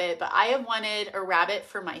rabbit, but I have wanted a rabbit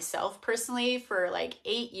for myself personally for like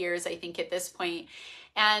 8 years, I think at this point.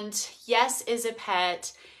 And yes, is a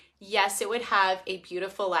pet. Yes, it would have a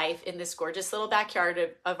beautiful life in this gorgeous little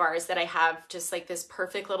backyard of ours that I have just like this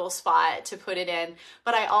perfect little spot to put it in.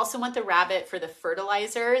 But I also want the rabbit for the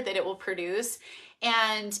fertilizer that it will produce.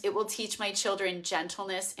 And it will teach my children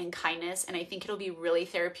gentleness and kindness. And I think it'll be really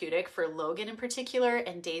therapeutic for Logan in particular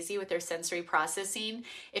and Daisy with their sensory processing.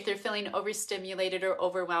 If they're feeling overstimulated or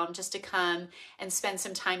overwhelmed, just to come and spend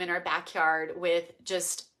some time in our backyard with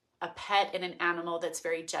just a pet and an animal that's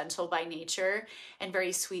very gentle by nature and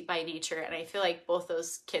very sweet by nature. And I feel like both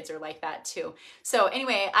those kids are like that too. So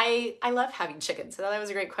anyway, I love having chickens. So that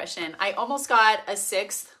was a great question. I almost got a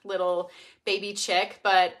 6th little baby chick,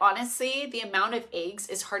 but honestly, the amount of eggs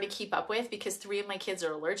is hard to keep up with because 3 of my kids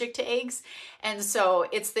are allergic to eggs. And so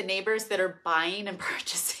it's the neighbors that are buying and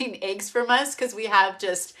purchasing eggs from us because we have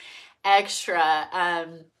just extra.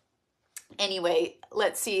 Anyway,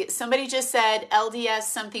 let's see. Somebody just said LDS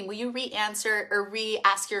something. Will you re-answer or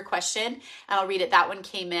re-ask your question? And I'll read it. That one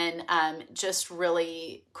came in just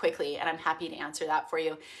really quickly, and I'm happy to answer that for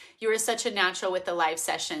you. You are such a natural with the live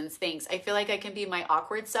sessions. Thanks. I feel like I can be my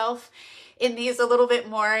awkward self in these a little bit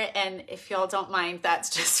more, and if y'all don't mind, that's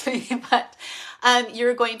just me. But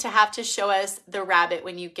you're going to have to show us the rabbit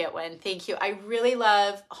when you get one. Thank you. I really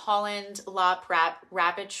love Holland Lop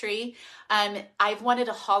rabbitry. I've wanted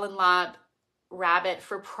a Holland Lop rabbit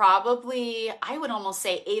for probably, I would almost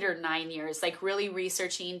say 8 or 9 years, like really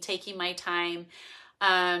researching, taking my time.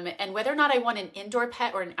 And whether or not I want an indoor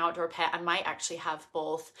pet or an outdoor pet, I might actually have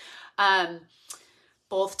both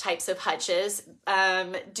types of hutches.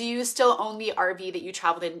 Do you still own the RV that you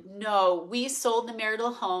traveled in? No, we sold the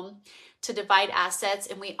marital home to divide assets,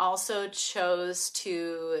 and we also chose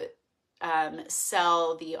to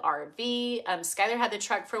sell the RV. Skylar had the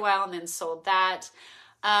truck for a while and then sold that.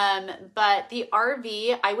 But the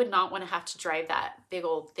RV, I would not want to have to drive that big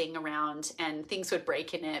old thing around and things would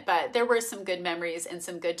break in it. But there were some good memories and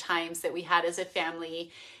some good times that we had as a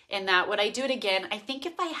family in that. Would I do it again? I think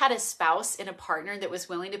if I had a spouse and a partner that was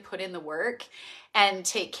willing to put in the work and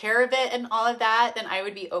take care of it and all of that, then I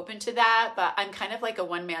would be open to that. But I'm kind of like a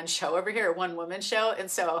one-man show over here, a one-woman show.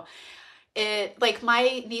 And so like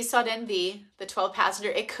my Nissan NV, the 12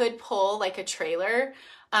 passenger, it could pull like a trailer.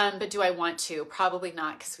 But do I want to? Probably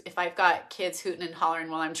not. Because if I've got kids hooting and hollering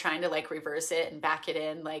while I'm trying to like reverse it and back it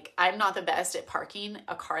in, like I'm not the best at parking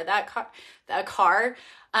a car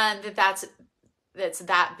that's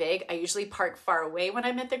that big. I usually park far away when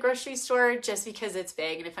I'm at the grocery store just because it's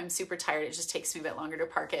big. And if I'm super tired, it just takes me a bit longer to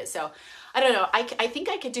park it. So I don't know. I think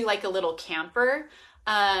I could do like a little camper.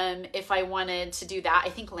 If I wanted to do that. I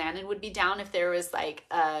think Landon would be down if there was like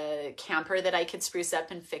a camper that I could spruce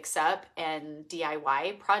up and fix up and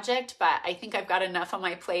DIY project, but I think I've got enough on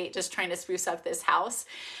my plate just trying to spruce up this house.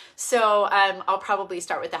 So I'll probably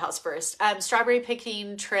start with the house first. Strawberry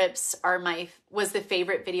picking trips was the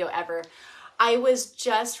favorite video ever. I was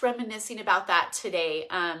just reminiscing about that today.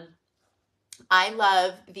 I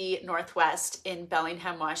love the Northwest in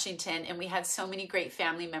Bellingham, Washington, and we had so many great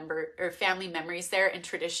family memories there and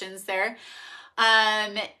traditions there.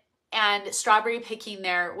 And strawberry picking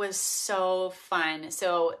there was so fun.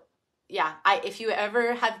 So yeah, if you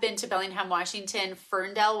ever have been to Bellingham, Washington,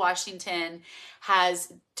 Ferndale, Washington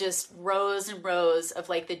has just rows and rows of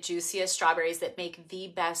like the juiciest strawberries that make the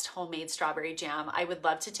best homemade strawberry jam. I would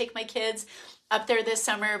love to take my kids up there this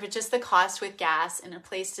summer, but just the cost with gas and a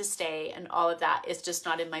place to stay and all of that is just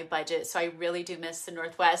not in my budget. So I really do miss the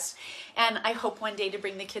Northwest. And I hope one day to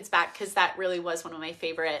bring the kids back because that really was one of my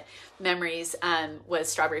favorite memories, was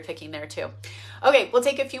strawberry picking there too. Okay, we'll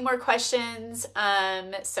take a few more questions.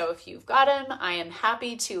 So if you've got them, I am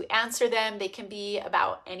happy to answer them. They can be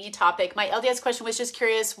about any topic. My LDS question was just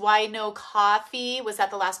curious, why no coffee? Was that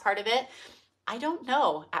the last part of it? I don't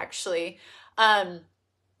know, actually.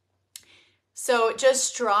 So just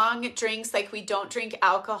strong drinks, like we don't drink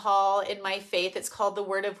alcohol in my faith. It's called the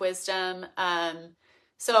Word of Wisdom.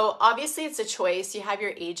 So obviously it's a choice. You have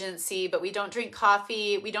your agency, but we don't drink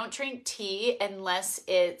coffee. We don't drink tea unless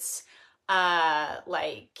it's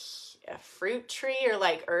like a fruit tree or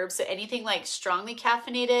like herbs, so anything like strongly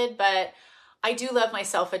caffeinated. But I do love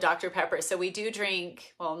myself a Dr. Pepper. So we do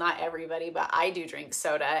drink, well, not everybody, but I do drink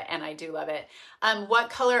soda and I do love it.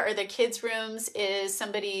 What color are the kids' rooms is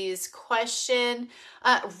somebody's question.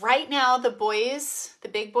 Right now, the boys, the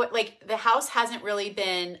big boy, like the house hasn't really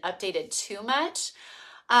been updated too much.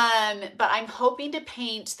 But I'm hoping to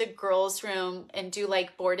paint the girls' room and do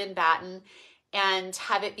like board and batten and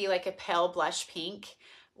have it be like a pale blush pink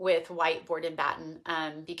with white board and batten,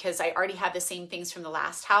 because I already have the same things from the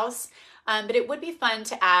last house. But it would be fun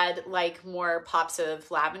to add like more pops of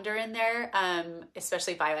lavender in there,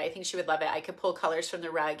 especially Violet. I think she would love it. I could pull colors from the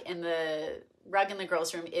rug, and the rug in the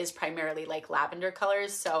girls' room is primarily like lavender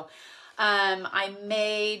colors. So I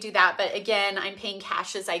may do that, but again, I'm paying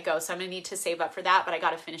cash as I go. So I'm gonna need to save up for that, but I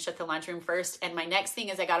got to finish up the lunchroom first. And my next thing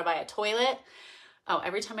is I got to buy a toilet. Oh,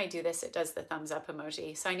 every time I do this, it does the thumbs up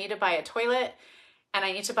emoji. So I need to buy a toilet. And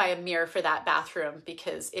I need to buy a mirror for that bathroom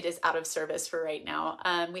because it is out of service for right now.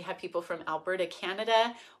 We have people from Alberta,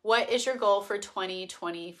 Canada. What is your goal for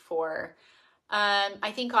 2024?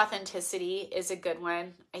 I think authenticity is a good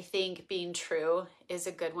one. I think being true is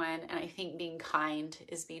a good one. And I think being kind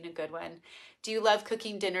is being a good one. Do you love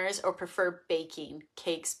cooking dinners or prefer baking,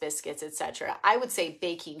 cakes, biscuits, etc.? I would say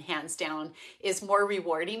baking, hands down, is more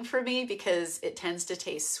rewarding for me because it tends to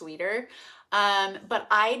taste sweeter. But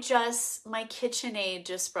my KitchenAid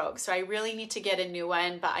just broke. So I really need to get a new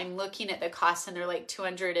one, but I'm looking at the costs and they're like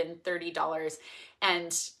 $230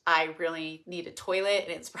 and I really need a toilet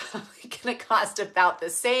and it's probably going to cost about the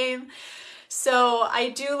same. So I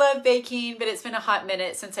do love baking, but it's been a hot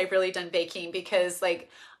minute since I've really done baking because like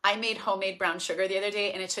I made homemade brown sugar the other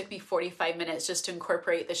day and it took me 45 minutes just to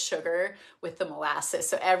incorporate the sugar with the molasses.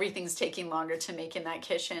 So everything's taking longer to make in that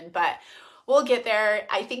kitchen, but we'll get there.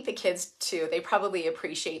 I think the kids too, they probably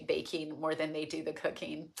appreciate baking more than they do the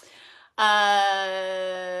cooking.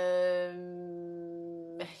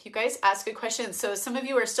 You guys ask good questions. So some of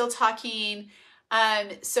you are still talking.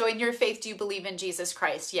 So in your faith, do you believe in Jesus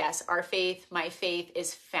Christ? Yes, our faith, my faith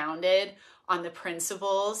is founded on the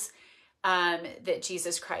principles that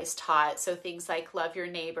Jesus Christ taught. So things like love your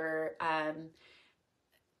neighbor, I'm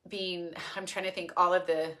trying to think all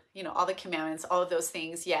the commandments, all of those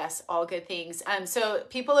things. Yes, all good things. So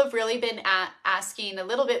people have really been asking a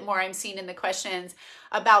little bit more, I'm seeing in the questions,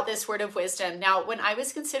 about this word of wisdom. Now, when I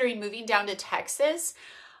was considering moving down to Texas,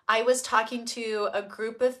 I was talking to a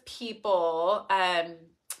group of people,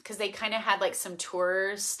 because they kind of had like some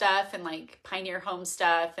tour stuff and like Pioneer Home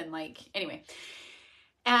stuff and like, anyway.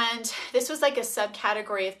 And this was like a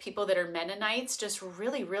subcategory of people that are Mennonites, just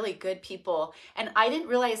really, really good people. And I didn't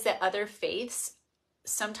realize that other faiths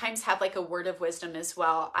sometimes have like a word of wisdom as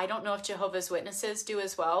well. I don't know if Jehovah's Witnesses do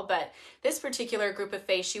as well, but this particular group of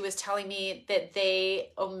faith, she was telling me that they've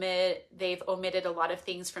omitted a lot of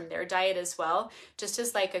things from their diet as well, just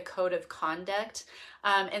as like a code of conduct.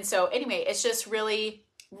 And so anyway, it's just really,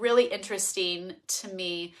 really interesting to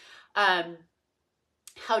me,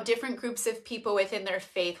 how different groups of people within their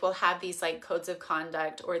faith will have these like codes of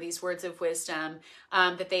conduct or these words of wisdom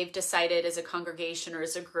that they've decided as a congregation or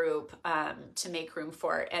as a group to make room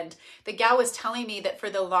for. And the gal was telling me that for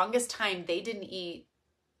the longest time, they didn't eat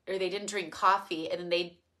or they didn't drink coffee, and then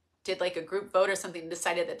they did like a group vote or something and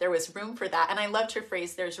decided that there was room for that. And I loved her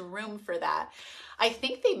phrase, there's room for that. I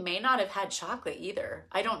think they may not have had chocolate either.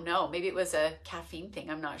 I don't know. Maybe it was a caffeine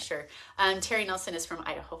thing. I'm not sure. Terry Nelson is from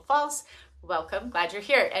Idaho Falls. Welcome. Glad you're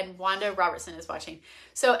here. And Wanda Robertson is watching.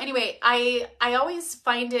 So anyway, I always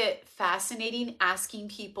find it fascinating asking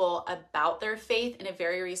people about their faith in a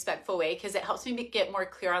very respectful way, because it helps me get more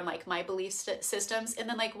clear on like my belief systems and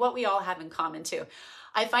then like what we all have in common too.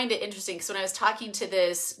 I find it interesting because when I was talking to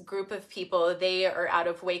this group of people, they are out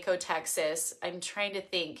of Waco, Texas. I'm trying to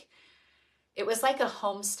think. It was like a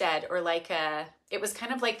homestead, or it was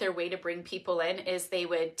kind of like their way to bring people in is they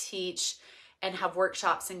would teach and have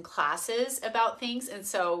workshops and classes about things. And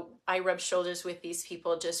so I rubbed shoulders with these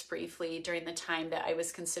people just briefly during the time that I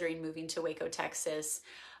was considering moving to Waco, Texas,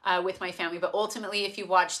 with my family. But ultimately, if you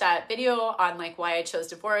watch that video on like why I chose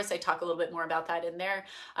divorce, I talk a little bit more about that in there.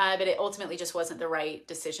 But it ultimately just wasn't the right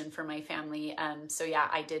decision for my family. So yeah,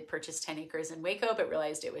 I did purchase 10 acres in Waco, but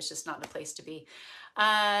realized it was just not the place to be.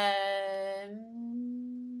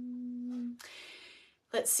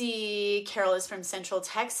 Let's see, Carol is from Central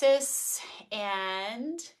Texas,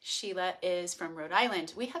 and Sheila is from Rhode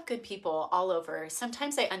Island. We have good people all over.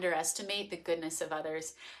 Sometimes I underestimate the goodness of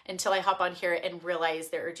others until I hop on here and realize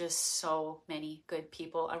there are just so many good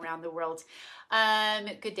people around the world.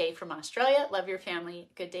 Good day from Australia. Love your family.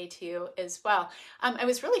 Good day to you as well. I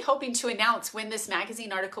was really hoping to announce when this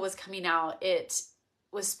magazine article was coming out. It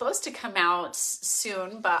was supposed to come out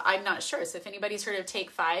soon, but I'm not sure. So if anybody's heard of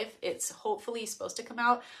Take 5, it's hopefully supposed to come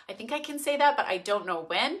out. I think I can say that, but I don't know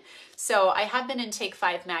when. So I have been in Take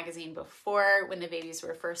 5 magazine before when the babies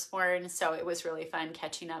were first born. So it was really fun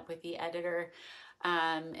catching up with the editor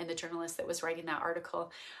and the journalist that was writing that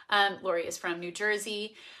article. Lori is from New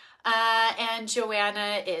Jersey. And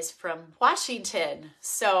Joanna is from Washington.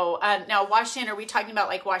 So now Washington, are we talking about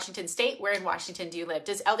like Washington State? Where in Washington do you live?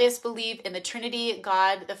 Does LDS believe in the Trinity,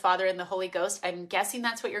 God, the Father, and the Holy Ghost? I'm guessing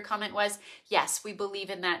that's what your comment was. Yes, we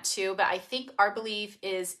believe in that too. But I think our belief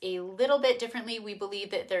is a little bit differently. We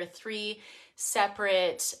believe that there are three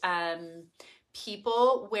separate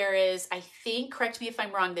people, whereas I think, correct me if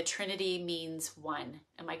I'm wrong, the Trinity means one.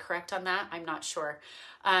 Am I correct on that? I'm not sure.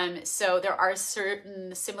 So there are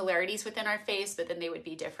certain similarities within our faith, but then they would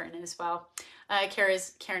be different as well.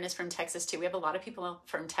 Karen is from Texas too. We have a lot of people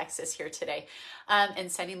from Texas here today. And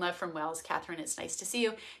sending love from Wales. Catherine, it's nice to see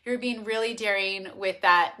you. You're being really daring with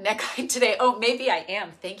that neckline today. Oh, maybe I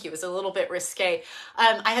am. Thank you. It was a little bit risque.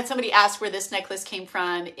 I had somebody ask where this necklace came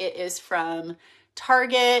from. It is from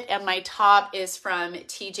Target, and my top is from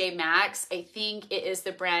TJ Maxx. I think it is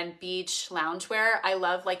the brand Beach Loungewear. I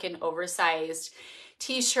love like an oversized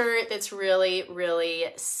t-shirt that's really, really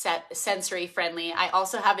sensory friendly. I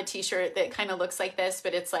also have a t-shirt that kind of looks like this,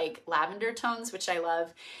 but it's like lavender tones, which I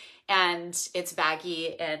love. And it's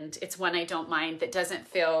baggy, and it's one I don't mind that doesn't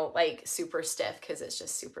feel like super stiff because it's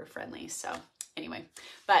just super friendly. So anyway,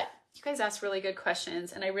 but you guys ask really good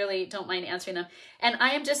questions, and I really don't mind answering them. And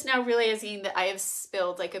I am just now realizing that I have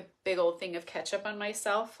spilled like a big old thing of ketchup on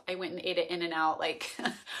myself. I went and ate it In-N-Out like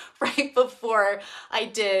right before I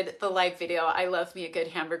did the live video. I love me a good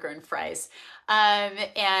hamburger and fries.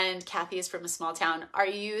 And Kathy is from a small town. Are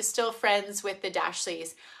you still friends with the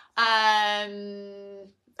Dashleys? I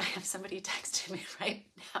have somebody texting me right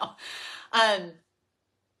now.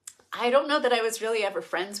 I don't know that I was really ever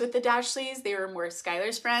friends with the Dashleys. They were more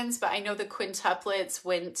Skylar's friends, but I know the Quintuplets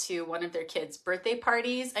went to one of their kids' birthday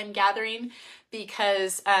parties, I'm gathering,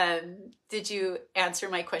 because did you answer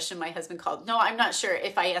my question? My husband called. No, I'm not sure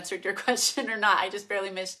if I answered your question or not. I just barely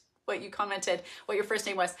missed what you commented, what your first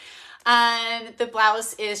name was. The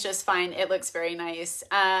blouse is just fine. It looks very nice.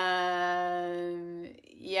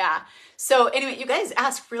 Yeah. So anyway, you guys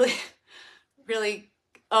asked really,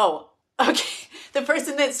 oh, okay. The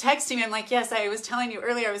person that's texting me, I'm like, yes, I was telling you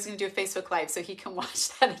earlier I was going to do a Facebook Live, so he can watch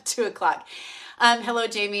that at 2 o'clock. Hello,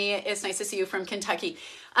 Jamie. It's nice to see you from Kentucky.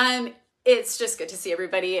 It's just good to see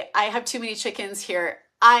everybody. I have too many chickens here.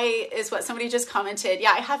 Is what somebody just commented.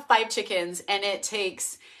 Yeah, I have 5 chickens, and it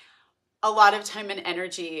takes a lot of time and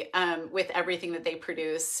energy with everything that they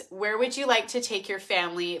produce. Where would you like to take your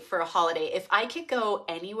family for a holiday? If I could go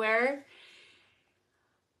anywhere,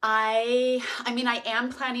 I mean, I am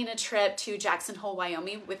planning a trip to Jackson Hole,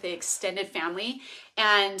 Wyoming with the extended family,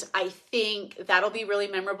 and I think that'll be really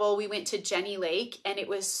memorable. We went to Jenny Lake, and it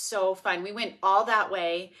was so fun. We went all that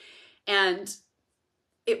way, and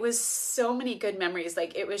it was so many good memories.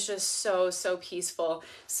 Like, it was just so peaceful.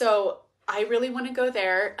 So I really want to go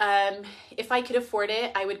there. If I could afford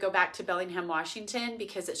it, I would go back to Bellingham, Washington,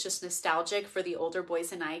 because it's just nostalgic for the older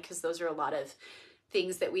boys and I, because those are a lot of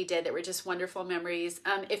things that we did that were just wonderful memories.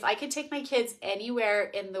 If I could take my kids anywhere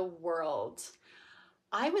in the world,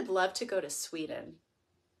 I would love to go to Sweden.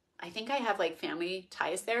 I think I have like family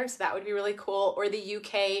ties there, so that would be really cool. Or the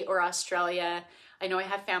UK or Australia. I know I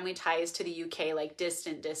have family ties to the UK, like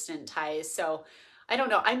distant ties. So I don't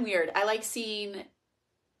know. I'm weird. I like seeing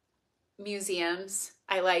museums.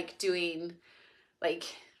 I like doing like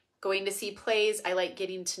going to see plays. I like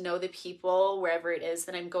getting to know the people wherever it is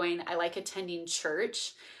that I'm going. I like attending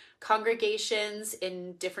church congregations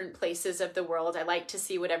in different places of the world. I like to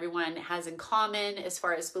see what everyone has in common as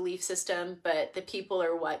far as belief system, but the people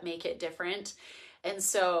are what make it different. And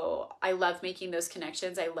so I love making those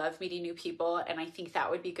connections. I love meeting new people, and I think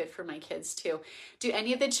that would be good for my kids too. Do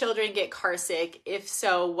any of the children get car sick? If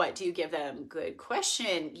so, what do you give them? Good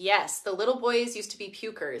question. Yes, the little boys used to be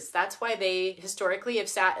pukers. That's why they historically have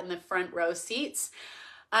sat in the front row seats.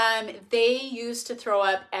 They used to throw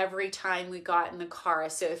up every time we got in the car.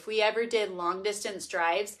 So if we ever did long distance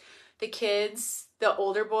drives, the kids, the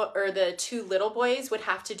older boy or the two little boys would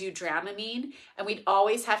have to do Dramamine, and we'd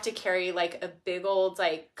always have to carry like a big old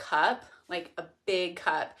like cup, like a big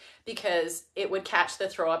cup, because it would catch the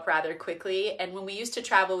throw up rather quickly. And when we used to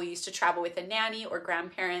travel with a nanny or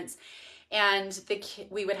grandparents, and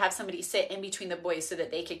we would have somebody sit in between the boys so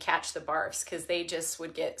that they could catch the barfs, because they just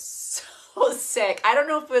would get so sick. I don't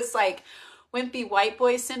know if it was like wimpy white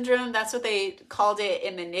boy syndrome. That's what they called it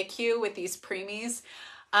in the NICU with these preemies.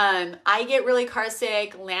 I get really car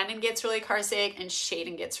sick, Landon gets really car sick, and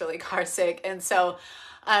Shayden gets really car sick. And so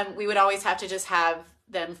we would always have to just have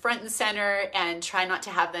them front and center and try not to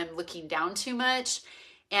have them looking down too much.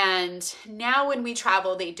 And now when we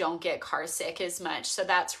travel, they don't get car sick as much. So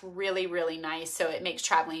that's really, really nice. So it makes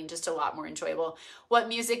traveling just a lot more enjoyable. What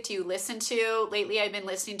music do you listen to? Lately, I've been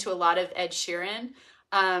listening to a lot of Ed Sheeran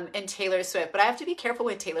and Taylor Swift, but I have to be careful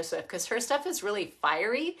with Taylor Swift because her stuff is really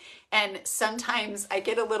fiery. And sometimes I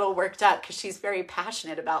get a little worked up because she's very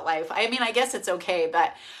passionate about life. I mean, I guess it's okay,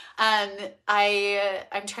 but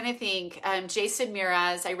I'm trying to think. Jason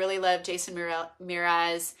Mraz, I really love Jason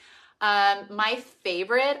Mraz. My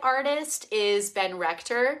favorite artist is Ben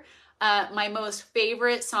Rector. My most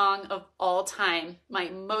favorite song of all time, my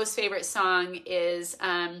most favorite song is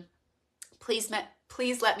Please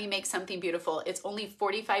Let Me Make Something Beautiful. It's only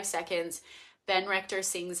 45 seconds. Ben Rector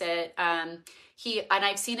sings it. And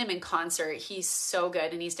I've seen him in concert. He's so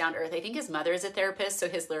good and he's down to earth. I think his mother is a therapist, so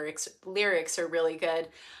his lyrics are really good.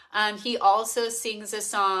 He also sings a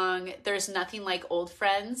song, There's Nothing Like Old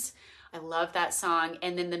Friends. I love that song.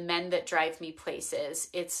 And then The Men That Drive Me Places.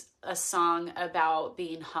 It's a song about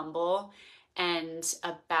being humble and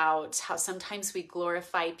about how sometimes we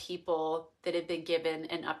glorify people that have been given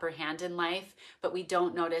an upper hand in life, but we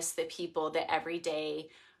don't notice the people that every day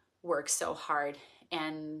work so hard.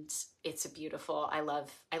 And it's beautiful. I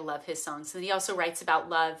love his songs. And he also writes about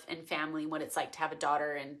love and family, what it's like to have a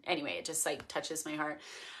daughter. And anyway, it just like touches my heart.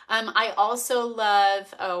 I also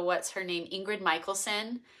love, what's her name? Ingrid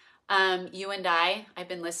Michaelson. You and I've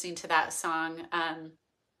been listening to that song.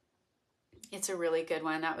 It's a really good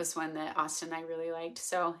one. That was one that Austin and I really liked.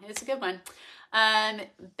 So it's a good one.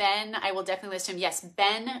 Ben, I will definitely list him. Yes,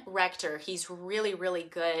 Ben Rector. He's really, really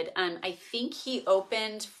good. I think he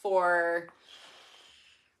opened for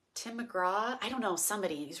Tim McGraw. I don't know,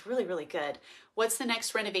 somebody. He's really, really good. What's the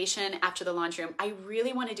next renovation after the laundry room? I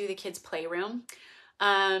really want to do the kids' playroom.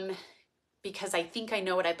 Because I think I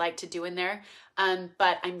know what I'd like to do in there.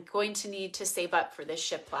 But I'm going to need to save up for this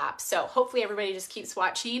shiplap. So hopefully everybody just keeps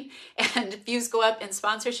watching and views go up and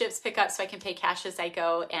sponsorships pick up so I can pay cash as I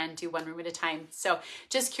go and do one room at a time. So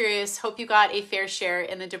just curious, hope you got a fair share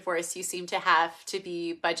in the divorce. You seem to have to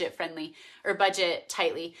be budget friendly or budget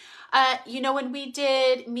tightly. When we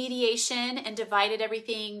did mediation and divided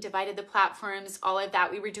everything, divided the platforms, all of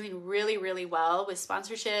that, we were doing really, really well with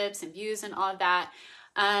sponsorships and views and all of that.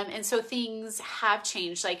 And so things have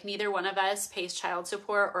changed, like neither one of us pays child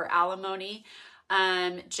support or alimony,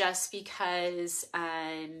 just because,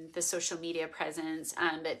 the social media presence,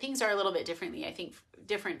 but things are a little bit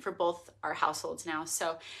different for both our households now.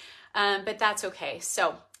 So, but that's okay.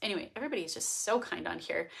 So anyway, everybody's just so kind on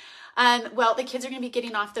here. Well, the kids are going to be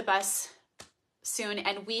getting off the bus soon,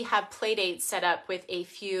 and we have play dates set up with a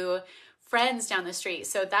few friends down the street.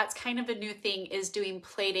 So that's kind of a new thing, is doing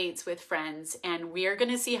play dates with friends, and we are going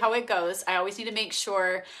to see how it goes. I always need to make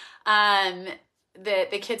sure that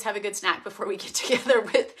the kids have a good snack before we get together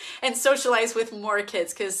with and socialize with more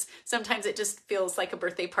kids, because sometimes it just feels like a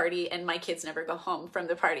birthday party and my kids never go home from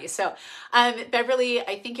the party. So Beverly,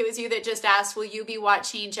 I think it was you that just asked, will you be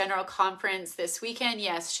watching General Conference this weekend?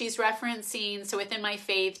 Yes, she's referencing, so Within My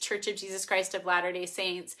Faith, Church of Jesus Christ of Latter-day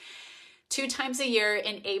Saints. 2 times a year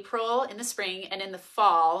in April, in the spring, and in the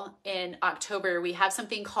fall, in October, we have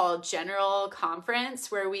something called General Conference,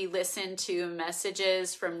 where we listen to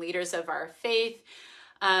messages from leaders of our faith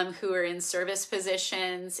who are in service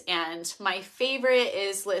positions. And my favorite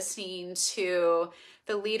is listening to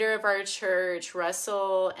the leader of our church,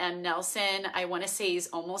 Russell M. Nelson. I want to say he's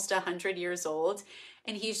almost 100 years old.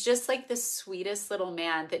 And he's just like the sweetest little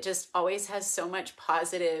man that just always has so much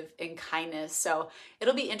positive and kindness. So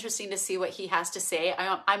it'll be interesting to see what he has to say.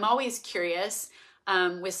 I'm always curious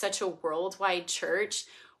with such a worldwide church,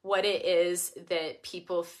 what it is that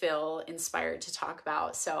people feel inspired to talk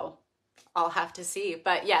about. So I'll have to see.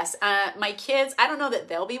 But yes, my kids, I don't know that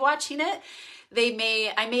they'll be watching it.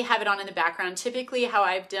 I may have it on in the background. Typically how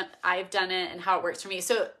I've done it and how it works for me.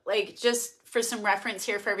 So like, just for some reference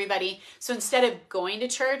here for everybody. So instead of going to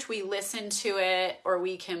church, we listen to it or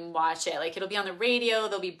we can watch it. Like it'll be on the radio.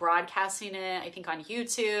 They'll be broadcasting it, I think on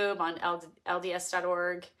YouTube, on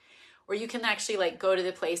LDS.org, or you can actually like go to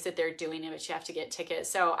the place that they're doing it, but you have to get tickets.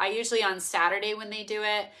 So I usually on Saturday when they do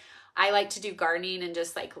it, I like to do gardening and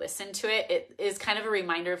just like listen to it. It is kind of a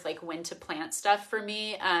reminder of like when to plant stuff for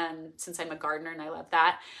me, since I'm a gardener and I love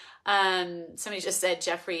that. Somebody just said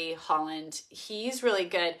Jeffrey Holland. He's really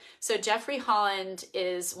good. So Jeffrey Holland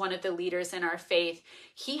is one of the leaders in our faith.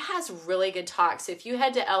 He has really good talks. If you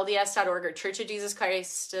head to LDS.org or Church of Jesus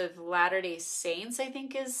Christ of Latter-day Saints, I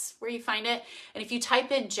think is where you find it. And if you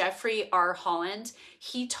type in Jeffrey R. Holland,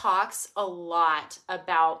 he talks a lot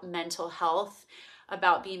about mental health,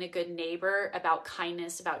 about being a good neighbor, about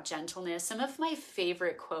kindness, about gentleness. Some of my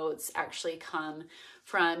favorite quotes actually come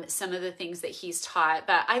from some of the things that he's taught.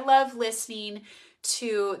 But I love listening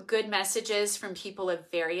to good messages from people of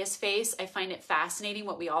various faiths. I find it fascinating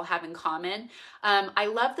what we all have in common. I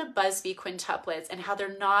love the Busby Quintuplets and how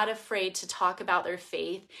they're not afraid to talk about their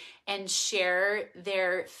faith and share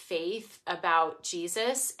their faith about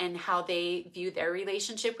Jesus and how they view their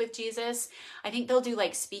relationship with Jesus. I think they'll do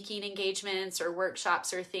like speaking engagements or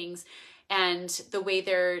workshops or things, and the way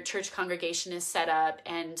their church congregation is set up.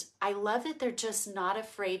 And I love that they're just not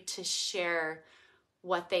afraid to share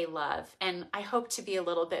what they love. And I hope to be a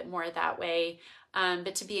little bit more that way,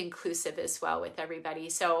 but to be inclusive as well with everybody.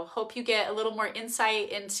 So hope you get a little more insight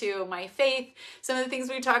into my faith, some of the things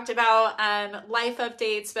we talked about, life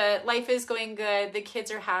updates, but life is going good. The kids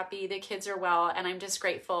are happy. The kids are well. And I'm just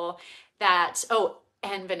grateful that,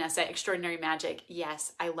 and Vanessa, Extraordinary Magic.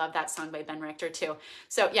 Yes, I love that song by Ben Rector too.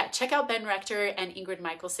 So yeah, check out Ben Rector and Ingrid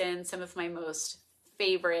Michaelson, some of my most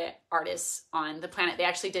favorite artists on the planet. They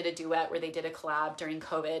actually did a duet where they did a collab during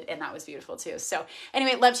COVID, and that was beautiful too. So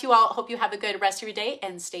anyway, love to you all. Hope you have a good rest of your day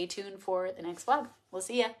and stay tuned for the next vlog. We'll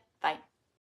see ya. Bye.